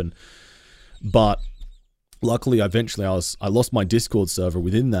didn't happen. But luckily, eventually, I lost my Discord server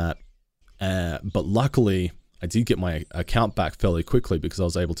within that. But luckily, I did get my account back fairly quickly because I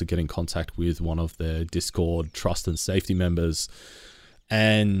was able to get in contact with one of their Discord trust and safety members.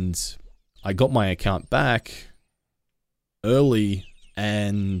 And I got my account back early,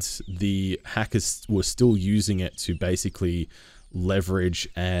 and the hackers were still using it to basically leverage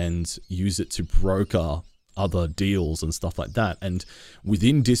and use it to broker other deals and stuff like that. And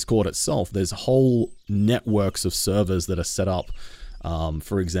within Discord itself, there's whole networks of servers that are set up.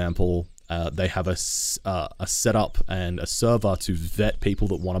 For example, they have a setup and a server to vet people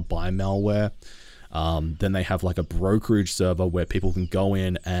that want to buy malware. Then they have like a brokerage server where people can go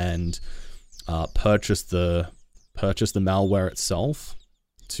in and purchase the malware itself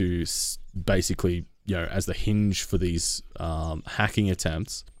to basically, as the hinge for these hacking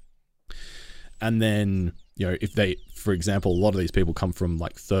attempts. And then, if they, for example, a lot of these people come from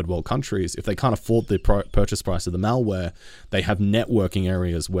like third world countries, if they can't afford the purchase price of the malware, they have networking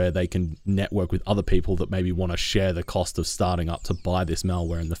areas where they can network with other people that maybe want to share the cost of starting up to buy this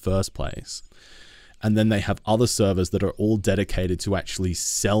malware in the first place. And then they have other servers that are all dedicated to actually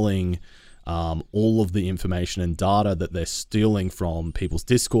selling all of the information and data that they're stealing from people's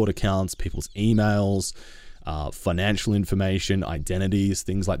Discord accounts, people's emails, financial information, identities,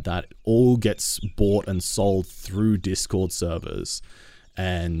 things like that. It all gets bought and sold through Discord servers.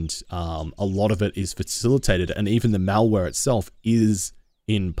 And a lot of it is facilitated. And even the malware itself is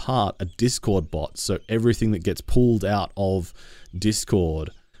in part a Discord bot. So everything that gets pulled out of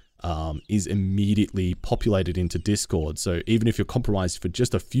Discord is immediately populated into Discord. So even if you're compromised for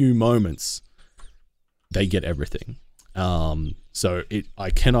just a few moments, they get everything. So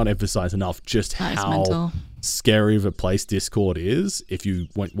I cannot emphasize enough just how scary of a place Discord is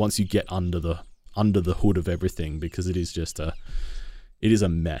once you get under the hood of everything, because it is a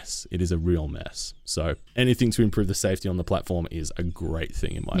mess. It is a real mess. So anything to improve the safety on the platform is a great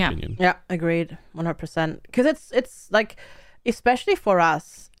thing, in my opinion. Yeah, agreed, 100%. Because it's like, especially for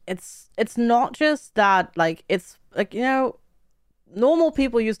us, it's not just that, like, it's like, normal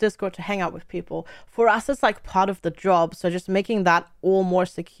people use Discord to hang out with people. For us, it's like part of the job. So just making that all more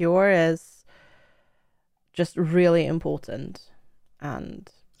secure is just really important. And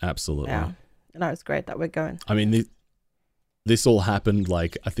absolutely, yeah, it's great that we're going. I mean, this all happened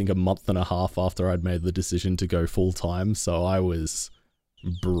like I think a month and a half after I'd made the decision to go full time. So I was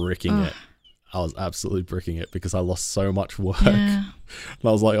bricking it. I was absolutely bricking it because I lost so much work. Yeah. And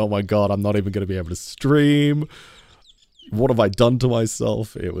I was like, oh my God, I'm not even going to be able to stream. What have I done to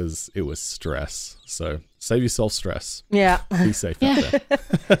myself? It was stress. So save yourself stress. Yeah. Be safe out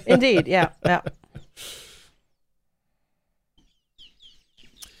there. Indeed. Yeah.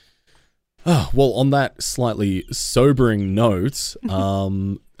 Well, on that slightly sobering note,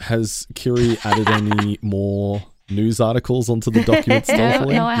 has Kiri added any more news articles onto the document?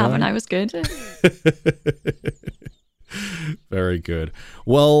 No, I haven't. I was good. Very good.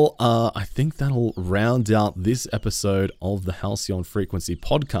 Well, I think that'll round out this episode of the Halcyon Frequency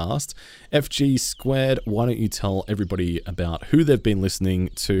podcast. FG Squared, why don't you tell everybody about who they've been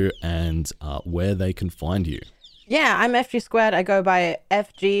listening to and where they can find you? Yeah, I'm FG Squared. I go by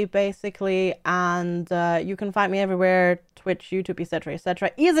FG basically, and you can find me everywhere: Twitch, YouTube, etc.,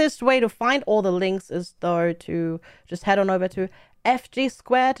 etc. Easiest way to find all the links is though to just head on over to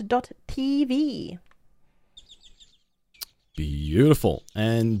fgsquared.tv. Beautiful.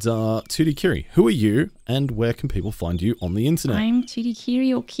 And Tootie Kiri, who are you and where can people find you on the internet? I'm Tootie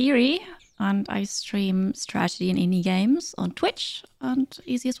Kiri or Kiri, and I stream strategy and indie games on Twitch. And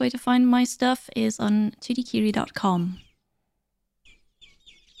the easiest way to find my stuff is on tootiekiri.com.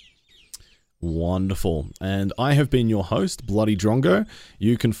 Wonderful. And I have been your host, Bloody Drongo.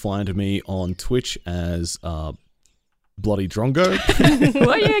 You can find me on Twitch as Bloody Drongo. Who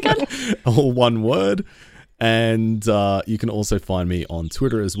are you again? All one word. And you can also find me on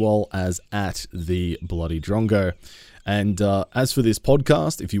Twitter as well as @TheBloodyDrongo. And as for this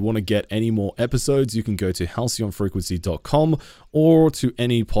podcast, if you want to get any more episodes, you can go to halcyonfrequency.com or to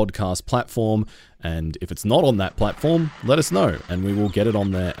any podcast platform. And if it's not on that platform, let us know and we will get it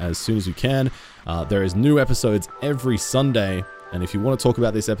on there as soon as we can. There is new episodes every Sunday. And if you want to talk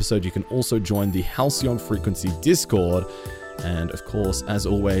about this episode, you can also join the Halcyon Frequency Discord. And of course, as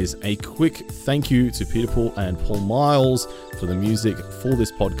always, a quick thank you to Peter Paul and Paul Miles for the music for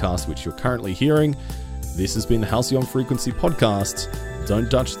this podcast, which you're currently hearing. This has been the Halcyon Frequency Podcast.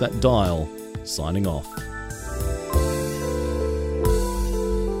 Don't touch that dial. Signing off.